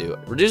does that do?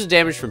 Reduces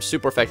damage from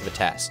super effective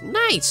attacks.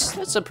 Nice!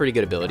 That's a pretty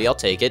good ability, I'll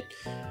take it.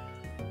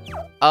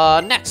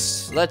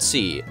 Next, let's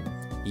see.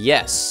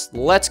 Yes,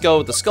 let's go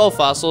with the Skull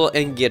Fossil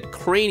and get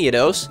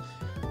Cranidos.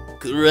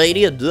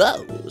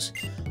 Cranidos.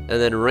 And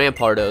then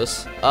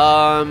Rampardos.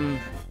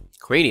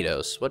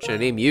 Cranidos, what should I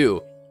name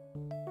you?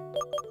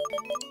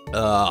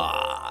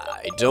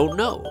 I don't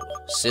know.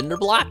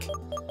 Cinderblock?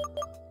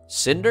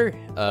 Cinder?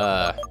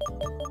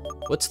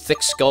 What's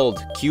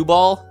thick-skulled?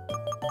 Q-ball?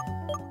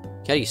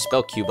 How do you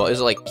spell Q-ball?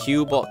 Is it like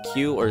Q-ball,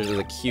 Q, or is it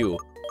a Q?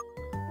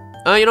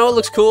 You know what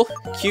looks cool?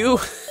 Q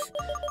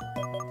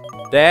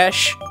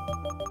dash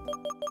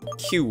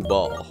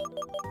Q-ball.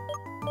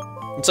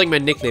 It's like my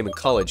nickname in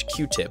college,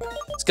 Q-tip.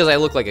 It's because I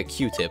look like a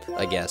Q-tip,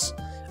 I guess.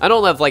 I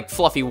don't have like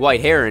fluffy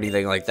white hair or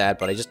anything like that,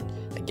 but I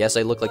guess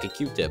I look like a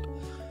Q-tip.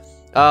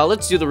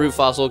 Let's do the root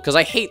fossil, because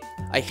I hate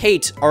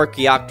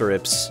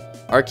Archaeopteryx.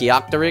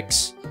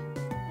 Archaeopteryx.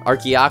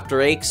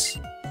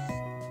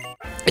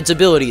 Its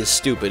ability is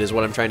stupid, is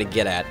what I'm trying to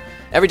get at.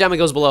 Every time it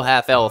goes below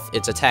half health,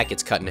 its attack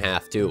gets cut in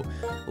half, too.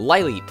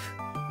 Lileep.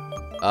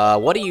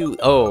 What do you...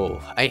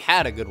 Oh, I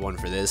had a good one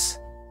for this.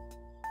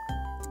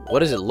 What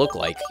does it look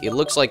like? It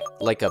looks like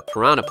a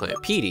piranha plant.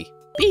 Petey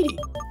the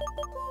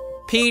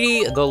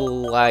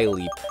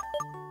Lileep.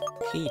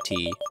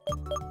 PT.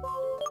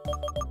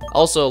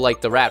 Also, like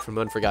the rat from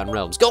Unforgotten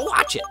Realms. Go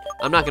watch it!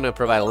 I'm not gonna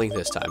provide a link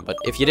this time, but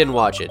if you didn't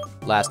watch it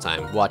last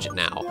time, watch it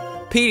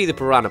now. Petey the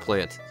piranha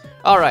plant.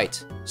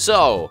 Alright,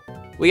 so,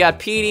 we got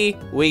Petey,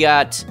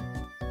 I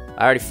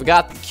already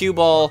forgot the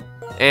Q-ball,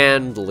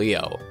 and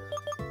Leo.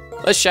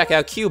 Let's check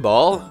out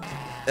Q-ball.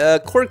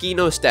 Quirky,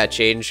 no stat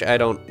change. I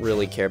don't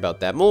really care about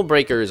that. Mold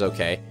Breaker is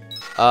okay.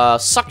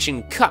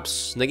 Suction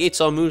Cups.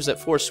 Negates all moves that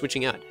force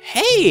switching out.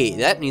 Hey!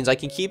 That means I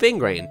can keep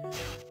Ingrain.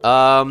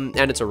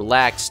 And it's a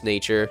relaxed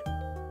nature.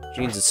 Which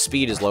means its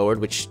speed is lowered,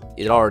 which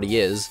it already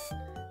is.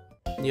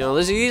 You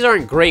know, these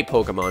aren't great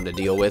Pokemon to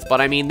deal with,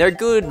 but I mean, they're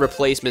good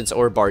replacements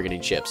or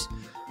bargaining chips.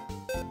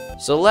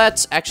 So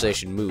let's... Actually, I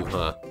should move,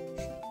 huh?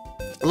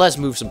 Let's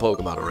move some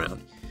Pokemon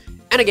around.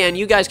 And again,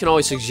 you guys can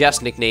always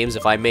suggest nicknames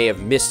if I may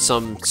have missed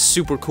some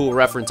super cool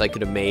reference I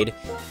could have made.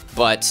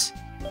 But,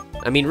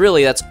 I mean,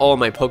 really, that's all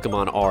my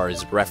Pokemon are,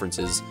 is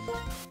references.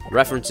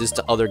 References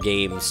to other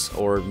games,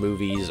 or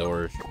movies,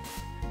 or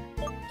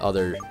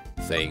other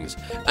things.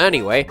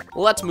 Anyway,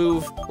 let's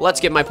move. Let's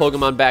get my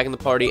Pokemon back in the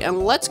party,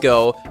 and let's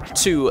go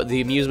to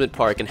the amusement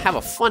park and have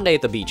a fun day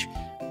at the beach.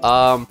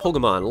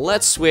 Pokemon,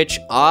 let's switch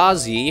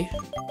Ozzy.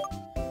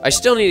 I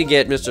still need to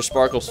get Mr.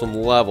 Sparkle some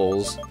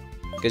levels,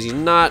 because he's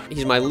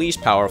my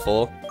least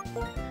powerful.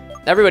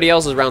 Everybody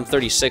else is around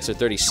 36 or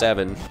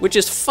 37, which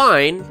is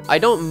fine. I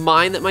don't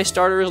mind that my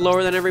starter is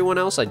lower than everyone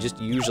else, I just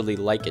usually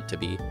like it to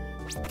be.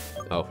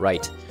 Oh,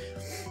 right.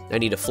 I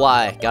need to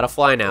fly. Gotta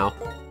fly now.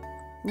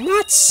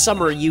 Not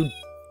summer, you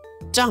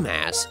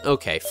dumbass.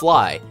 Okay,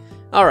 fly.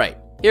 Alright,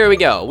 here we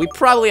go. We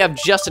probably have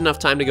just enough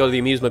time to go to the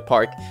amusement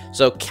park,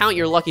 so count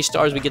your lucky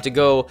stars we get to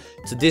go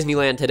to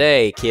Disneyland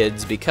today,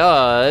 kids,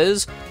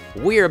 because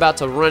we're about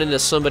to run into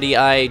somebody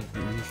I'm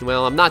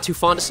not too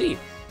fond to see.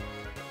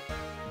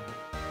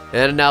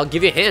 And I'll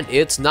give you a hint,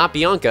 it's not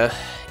Bianca.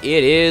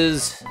 It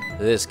is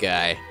this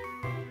guy.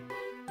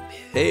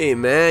 Hey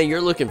man,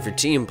 you're looking for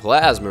Team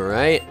Plasma,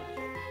 right?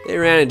 They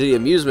ran into the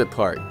amusement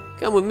park.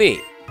 Come with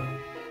me.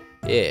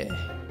 Yeah.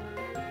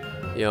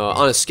 You know,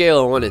 on a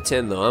scale of 1 to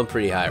 10, though, I'm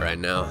pretty high right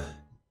now.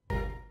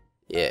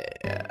 Yeah.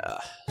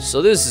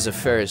 So this is a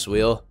Ferris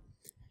wheel.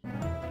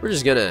 We're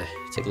just gonna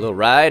take a little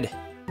ride.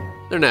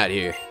 They're not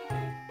here.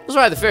 Let's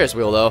ride the Ferris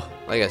wheel, though,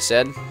 like I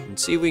said, and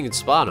see if we can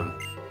spot them.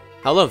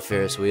 I love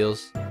Ferris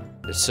wheels.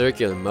 Their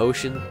circular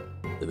motion,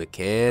 the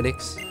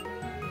mechanics.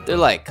 They're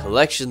like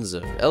collections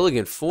of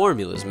elegant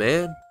formulas,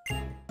 man.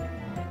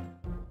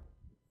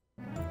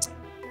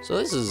 So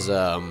this is,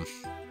 a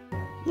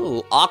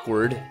little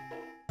awkward.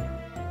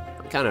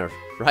 I'm kind of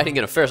riding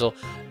in a Ferris wheel.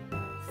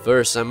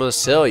 First, I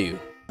must tell you,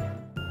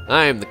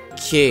 I am the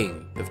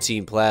king of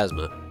Team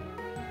Plasma.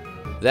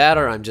 That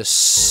or I'm just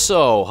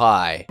so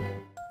high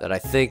that I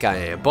think I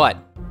am. But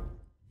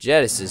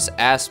Genesis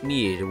asked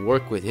me to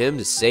work with him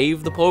to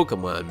save the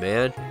Pokemon,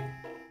 man.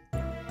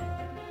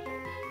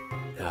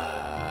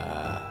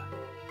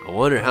 I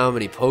wonder how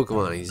many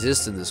Pokemon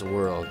exist in this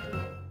world.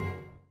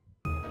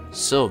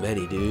 So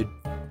many, dude.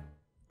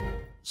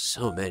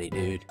 So many,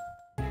 dude.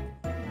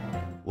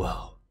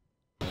 Whoa.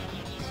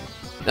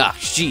 Ah,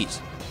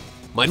 jeez.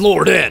 My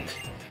Lord N.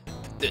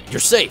 You're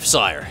safe,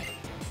 sire.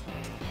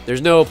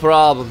 There's no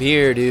problem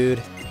here,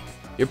 dude.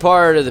 You're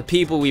part of the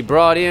people we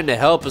brought in to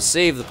help us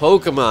save the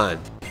Pokemon.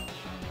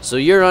 So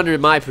you're under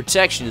my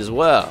protection as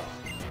well.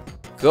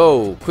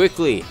 Go,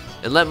 quickly,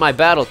 and let my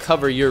battle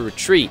cover your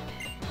retreat.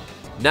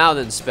 Now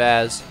then,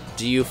 Spaz,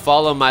 do you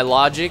follow my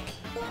logic?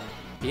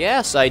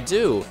 Yes, I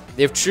do.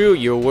 If true,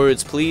 your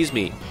words please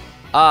me.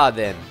 Ah,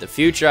 then, the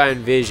future I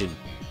envision.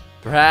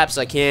 Perhaps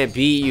I can't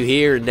beat you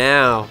here and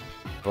now,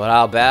 but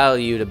I'll battle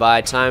you to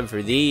buy time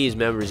for these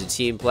members of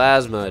Team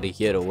Plasma to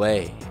get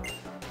away.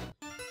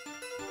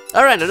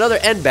 Alright, another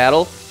end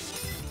battle.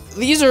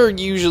 These are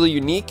usually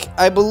unique.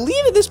 I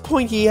believe at this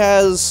point he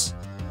has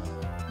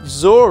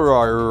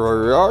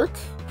Zorark.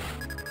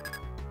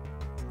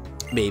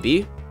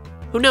 Maybe.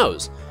 Who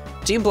knows?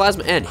 Team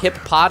Plasma and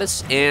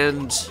Hippopotas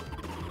and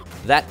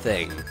that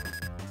thing.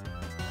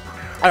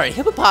 Alright,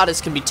 Hippopotas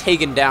can be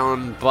taken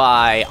down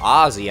by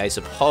Ozzy, I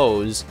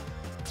suppose.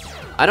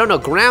 I don't know,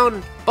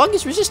 ground... Bug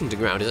is resistant to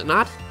ground, is it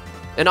not?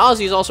 And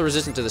Ozzy is also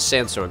resistant to the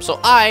Sandstorm. So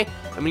I'm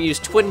going to use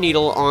Twin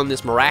Needle on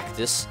this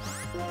Maractus.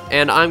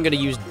 And I'm going to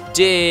use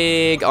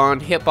Dig on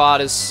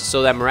Hippopotas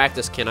so that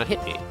Maractus cannot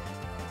hit me.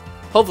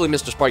 Hopefully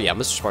Mr. Sparkles... Yeah,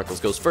 Mr. Sparkles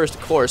goes first,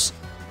 of course.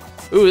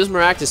 Ooh, this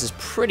Maractus is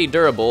pretty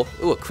durable.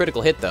 Ooh, a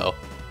critical hit, though.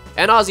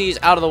 And Ozzy's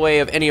out of the way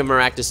of any of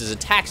Maractus's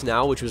attacks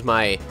now, which was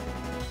my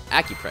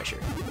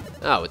acupressure.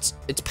 Oh, it's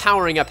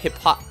powering up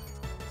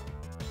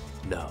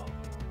No.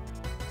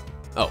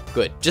 Oh,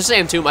 good. Just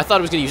Sand Tomb. I thought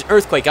it was gonna use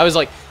Earthquake. I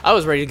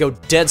was ready to go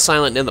dead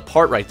silent and end the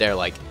part right there,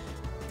 like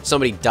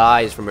somebody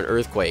dies from an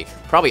earthquake.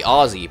 Probably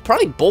Ozzy.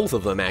 Probably both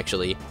of them,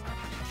 actually.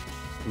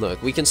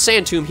 Look, we can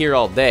Sand Tomb here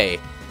all day,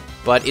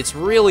 but it's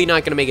really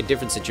not gonna make a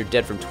difference that you're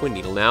dead from Twin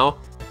Needle now.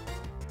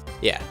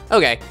 Yeah,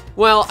 okay.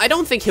 Well, I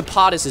don't think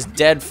Hippopotas is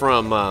dead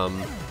from,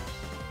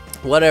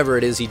 whatever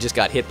it is he just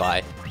got hit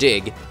by.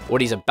 Dig. What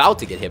he's about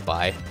to get hit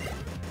by.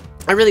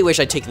 I really wish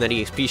I'd taken that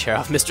EXP share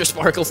off Mr.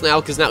 Sparkles now,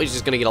 because now he's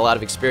just going to get a lot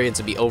of experience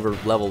and be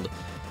over-leveled.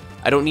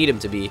 I don't need him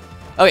to be.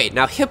 Okay,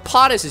 now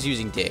Hippopotas is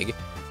using Dig,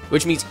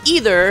 which means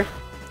either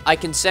I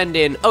can send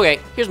in...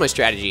 Okay, here's my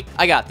strategy.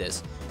 I got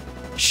this.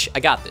 Shh, I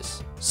got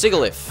this.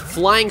 Sigilyph,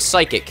 Flying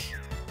Psychic,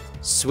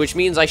 which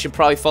means I should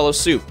probably follow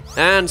suit.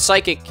 And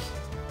Psychic...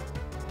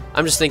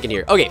 I'm just thinking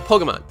here. Okay,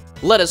 Pokemon.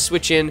 Let us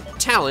switch in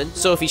Talon,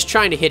 so if he's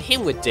trying to hit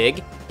him with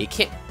Dig, he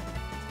can't...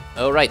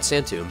 Oh, right,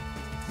 Sand Tomb.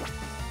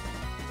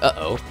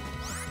 Uh-oh.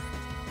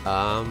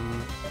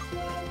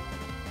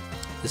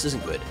 This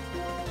isn't good.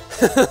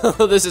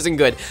 This isn't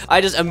good.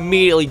 I just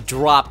immediately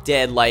dropped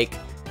dead, like,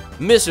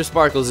 Mr.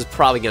 Sparkles is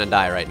probably gonna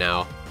die right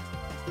now.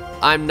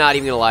 I'm not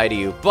even gonna lie to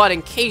you. But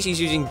in case he's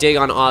using Dig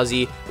on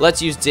Ozzy,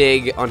 let's use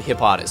Dig on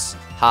Hippopotas.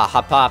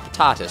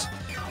 Hippopotatus.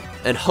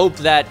 And hope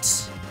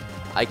that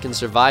I can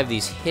survive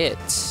these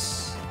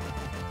hits.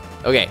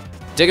 Okay,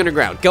 Dig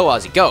underground. Go,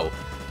 Ozzy, go.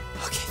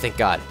 Okay, thank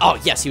God. Oh,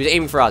 yes, he was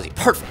aiming for Ozzy.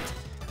 Perfect.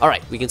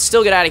 Alright, we can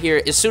still get out of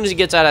here. As soon as he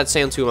gets out of that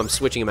Sand Tomb, I'm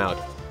switching him out.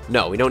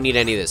 No, we don't need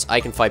any of this.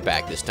 I can fight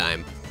back this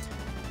time.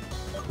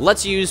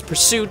 Let's use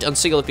Pursuit on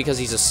Sigilyph because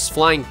he's a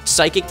flying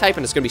psychic type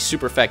and it's going to be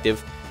super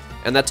effective.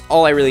 And that's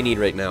all I really need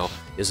right now,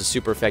 is a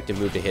super effective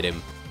move to hit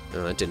him.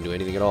 Oh, that didn't do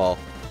anything at all.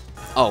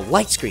 Oh,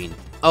 Light Screen.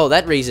 Oh,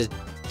 that raises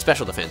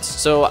special defense.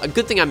 So, a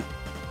good thing I'm...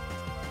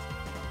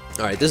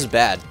 Alright, this is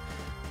bad.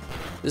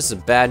 This is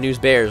some bad news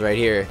bears right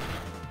here.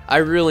 I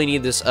really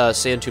need this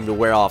Sand Tomb to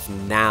wear off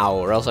now,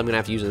 or else I'm going to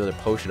have to use another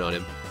potion on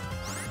him.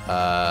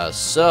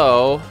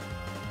 So...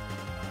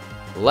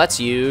 Let's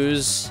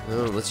use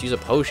a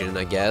potion,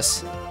 I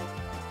guess.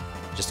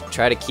 Just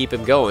try to keep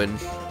him going.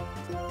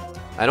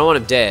 I don't want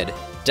him dead.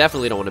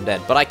 Definitely don't want him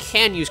dead. But I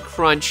can use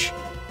Crunch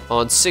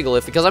on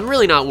Sigilyph, because I'm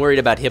really not worried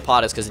about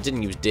Hippopotas, because it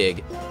didn't use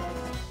Dig.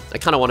 I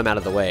kind of want him out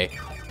of the way.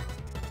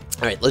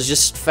 Alright, let's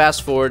just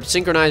fast forward.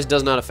 Synchronize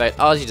does not affect...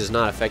 Ozzy does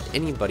not affect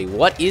anybody.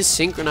 What is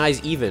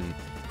Synchronize even?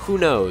 Who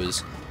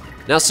knows?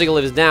 Now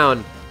Sigilyph is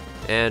down.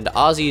 And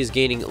Ozzy is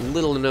gaining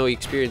little to no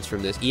experience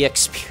from this.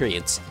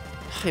 Experience.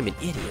 I'm an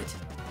idiot.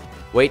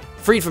 Wait,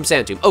 freed from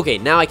Sand Tomb. Okay,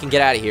 now I can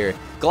get out of here.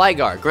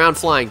 Gligar, ground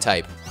flying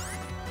type.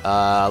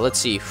 Let's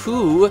see,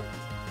 who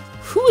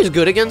is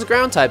good against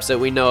ground types that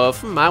we know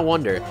of? I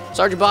wonder.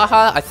 Sergeant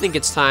Baja, I think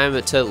it's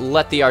time to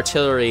let the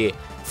artillery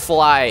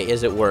fly,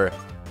 as it were.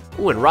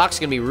 Ooh, and Rock's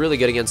gonna be really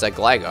good against that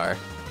Gligar.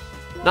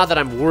 Not that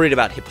I'm worried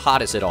about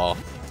Hippopotas at all.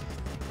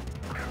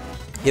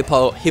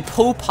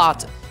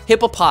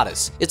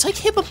 Hippopotas. It's like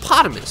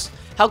hippopotamus.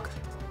 How?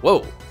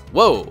 Whoa.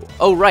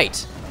 Oh,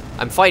 right.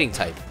 I'm fighting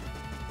type.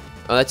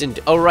 Oh, that didn't.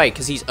 Oh, right,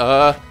 because he's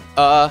Oh,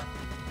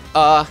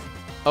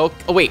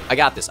 wait. I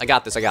got this.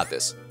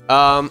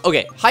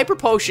 Okay. Hyper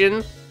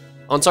Potion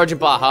on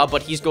Sergeant Baja,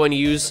 but he's going to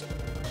use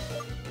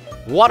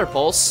Water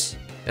Pulse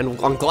and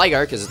on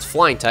Gligar because it's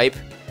flying type.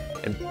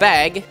 And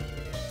Bag.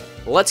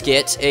 Let's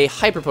get a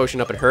Hyper Potion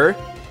up at her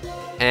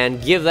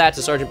and give that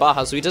to Sergeant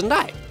Baja so he doesn't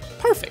die.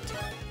 Perfect.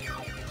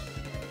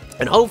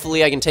 And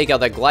hopefully I can take out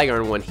that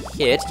Gligar in one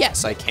hit.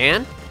 Yes, I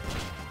can.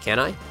 Can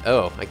I?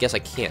 Oh, I guess I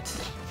can't.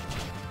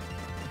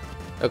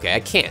 Okay,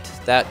 I can't.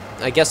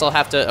 I guess I'll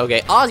have to.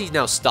 Okay, Ozzy's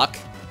now stuck.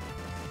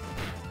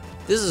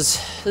 This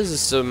is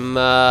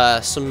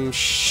some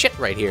shit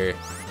right here.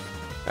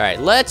 All right,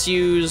 let's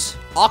use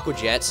Aqua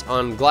Jet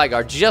on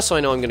Gligar just so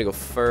I know I'm gonna go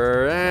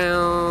for.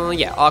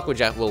 Yeah, Aqua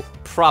Jet will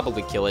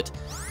probably kill it.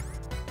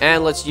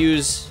 And let's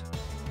use.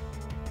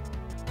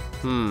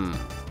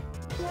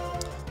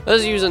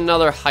 Let's use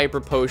another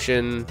Hyper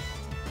Potion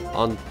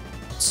on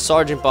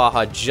Sergeant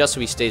Baja just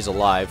so he stays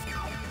alive.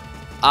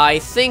 I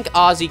think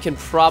Ozzy can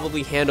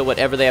probably handle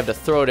whatever they have to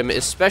throw at him,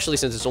 especially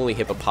since it's only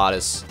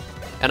Hippopotas.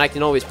 And I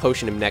can always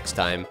potion him next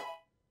time.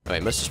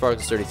 Alright, Mr.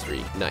 Sparkle is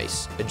 33.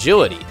 Nice.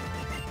 Agility.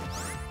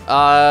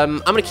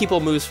 I'm gonna keep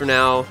all moves for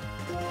now,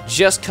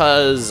 just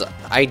cause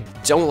I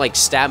don't like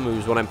stab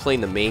moves when I'm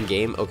playing the main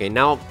game. Okay,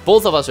 now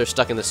both of us are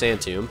stuck in the Sand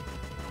Tomb,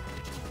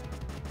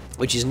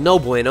 which is no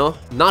bueno.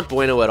 Not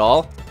bueno at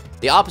all.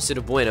 The opposite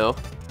of bueno.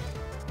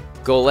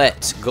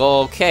 Golett.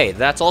 Okay,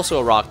 that's also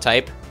a rock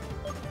type.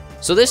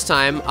 So this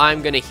time,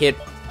 I'm gonna hit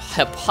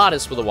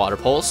Hippopotas with a Water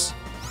Pulse.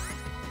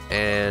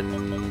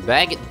 And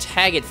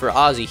tag it for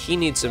Ozzy. He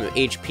needs some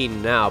HP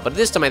now, but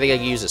this time I think I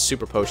can use a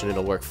Super Potion,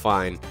 it'll work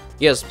fine.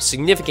 He has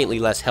significantly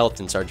less health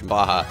than Sergeant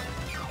Baja.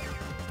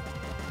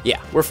 Yeah,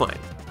 we're fine.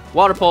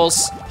 Water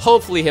Pulse,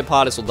 hopefully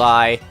Hippopotas will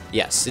die.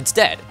 Yes, it's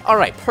dead.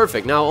 Alright,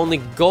 perfect. Now only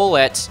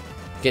Golett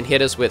can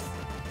hit us with...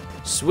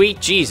 Sweet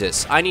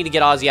Jesus, I need to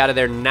get Ozzy out of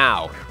there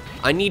now.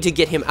 I need to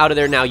get him out of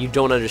there now, you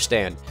don't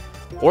understand.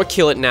 Or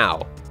kill it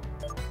now.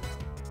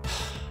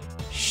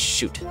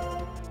 Shoot.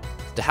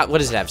 What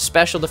does it have?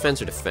 Special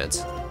defense or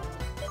defense?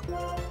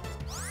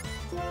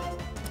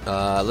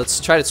 Let's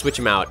try to switch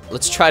him out.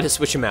 Crap.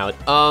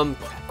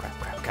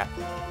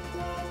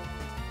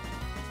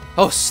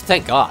 Oh,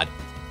 thank God.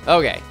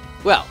 Okay,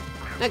 well,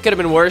 that could have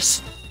been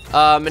worse.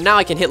 And now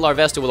I can hit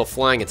Larvesta with a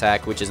flying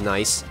attack, which is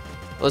nice.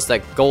 Unless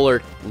that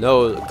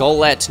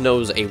Golett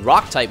knows a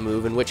rock-type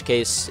move, in which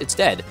case, it's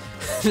dead.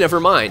 Never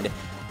mind.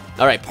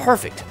 Alright,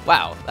 perfect.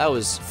 Wow, that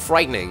was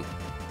frightening.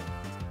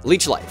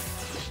 Leech Life.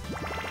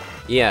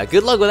 Yeah,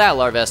 good luck with that,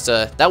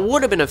 Larvesta. That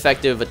would have been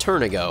effective a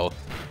turn ago,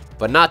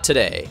 but not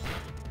today.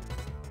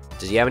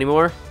 Does he have any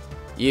more?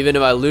 Even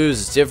if I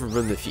lose, it's different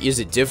from the is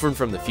it different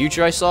from the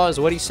future I saw, is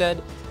what he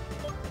said?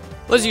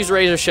 Let's use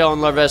Razor Shell on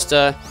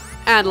Larvesta,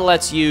 and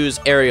let's use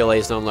Aerial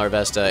Ace on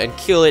Larvesta, and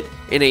kill it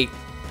in a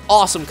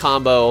awesome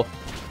combo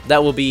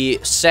that will be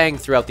sang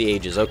throughout the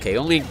ages. Okay,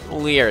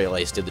 only Aerial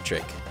Ace did the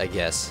trick, I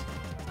guess.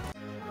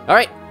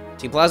 Alright,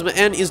 Team Plasma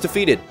N is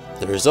defeated.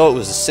 The result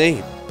was the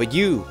same, but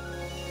you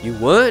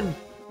won?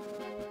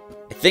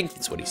 I think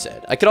that's what he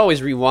said. I could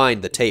always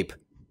rewind the tape.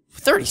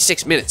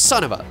 36 minutes,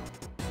 son of a...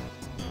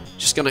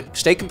 Just gonna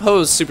stay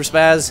composed, Super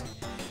Spaz.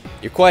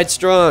 You're quite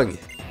strong.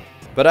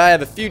 But I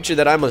have a future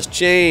that I must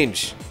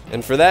change.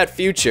 And for that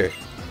future,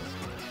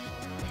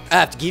 I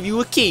have to give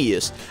you a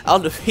kiss. I'll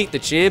defeat the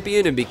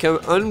champion and become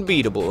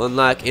unbeatable,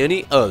 unlike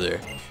any other.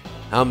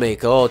 I'll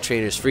make all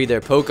trainers free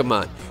their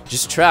Pokemon.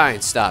 Just try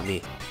and stop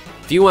me.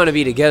 If you want to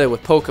be together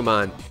with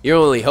Pokemon, your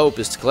only hope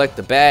is to collect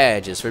the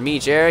badges from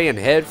each area and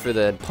head for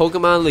the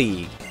Pokemon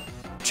League.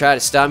 Try to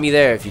stop me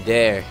there if you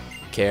dare,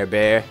 Care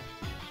Bear.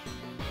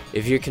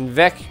 If your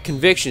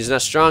conviction is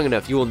not strong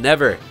enough, you will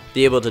never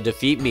be able to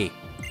defeat me.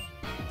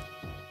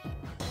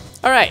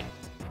 Alright,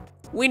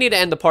 we need to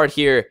end the part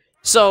here,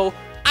 so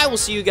I will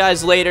see you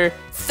guys later.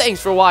 Thanks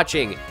for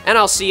watching, and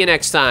I'll see you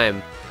next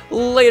time.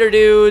 Later,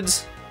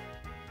 dudes!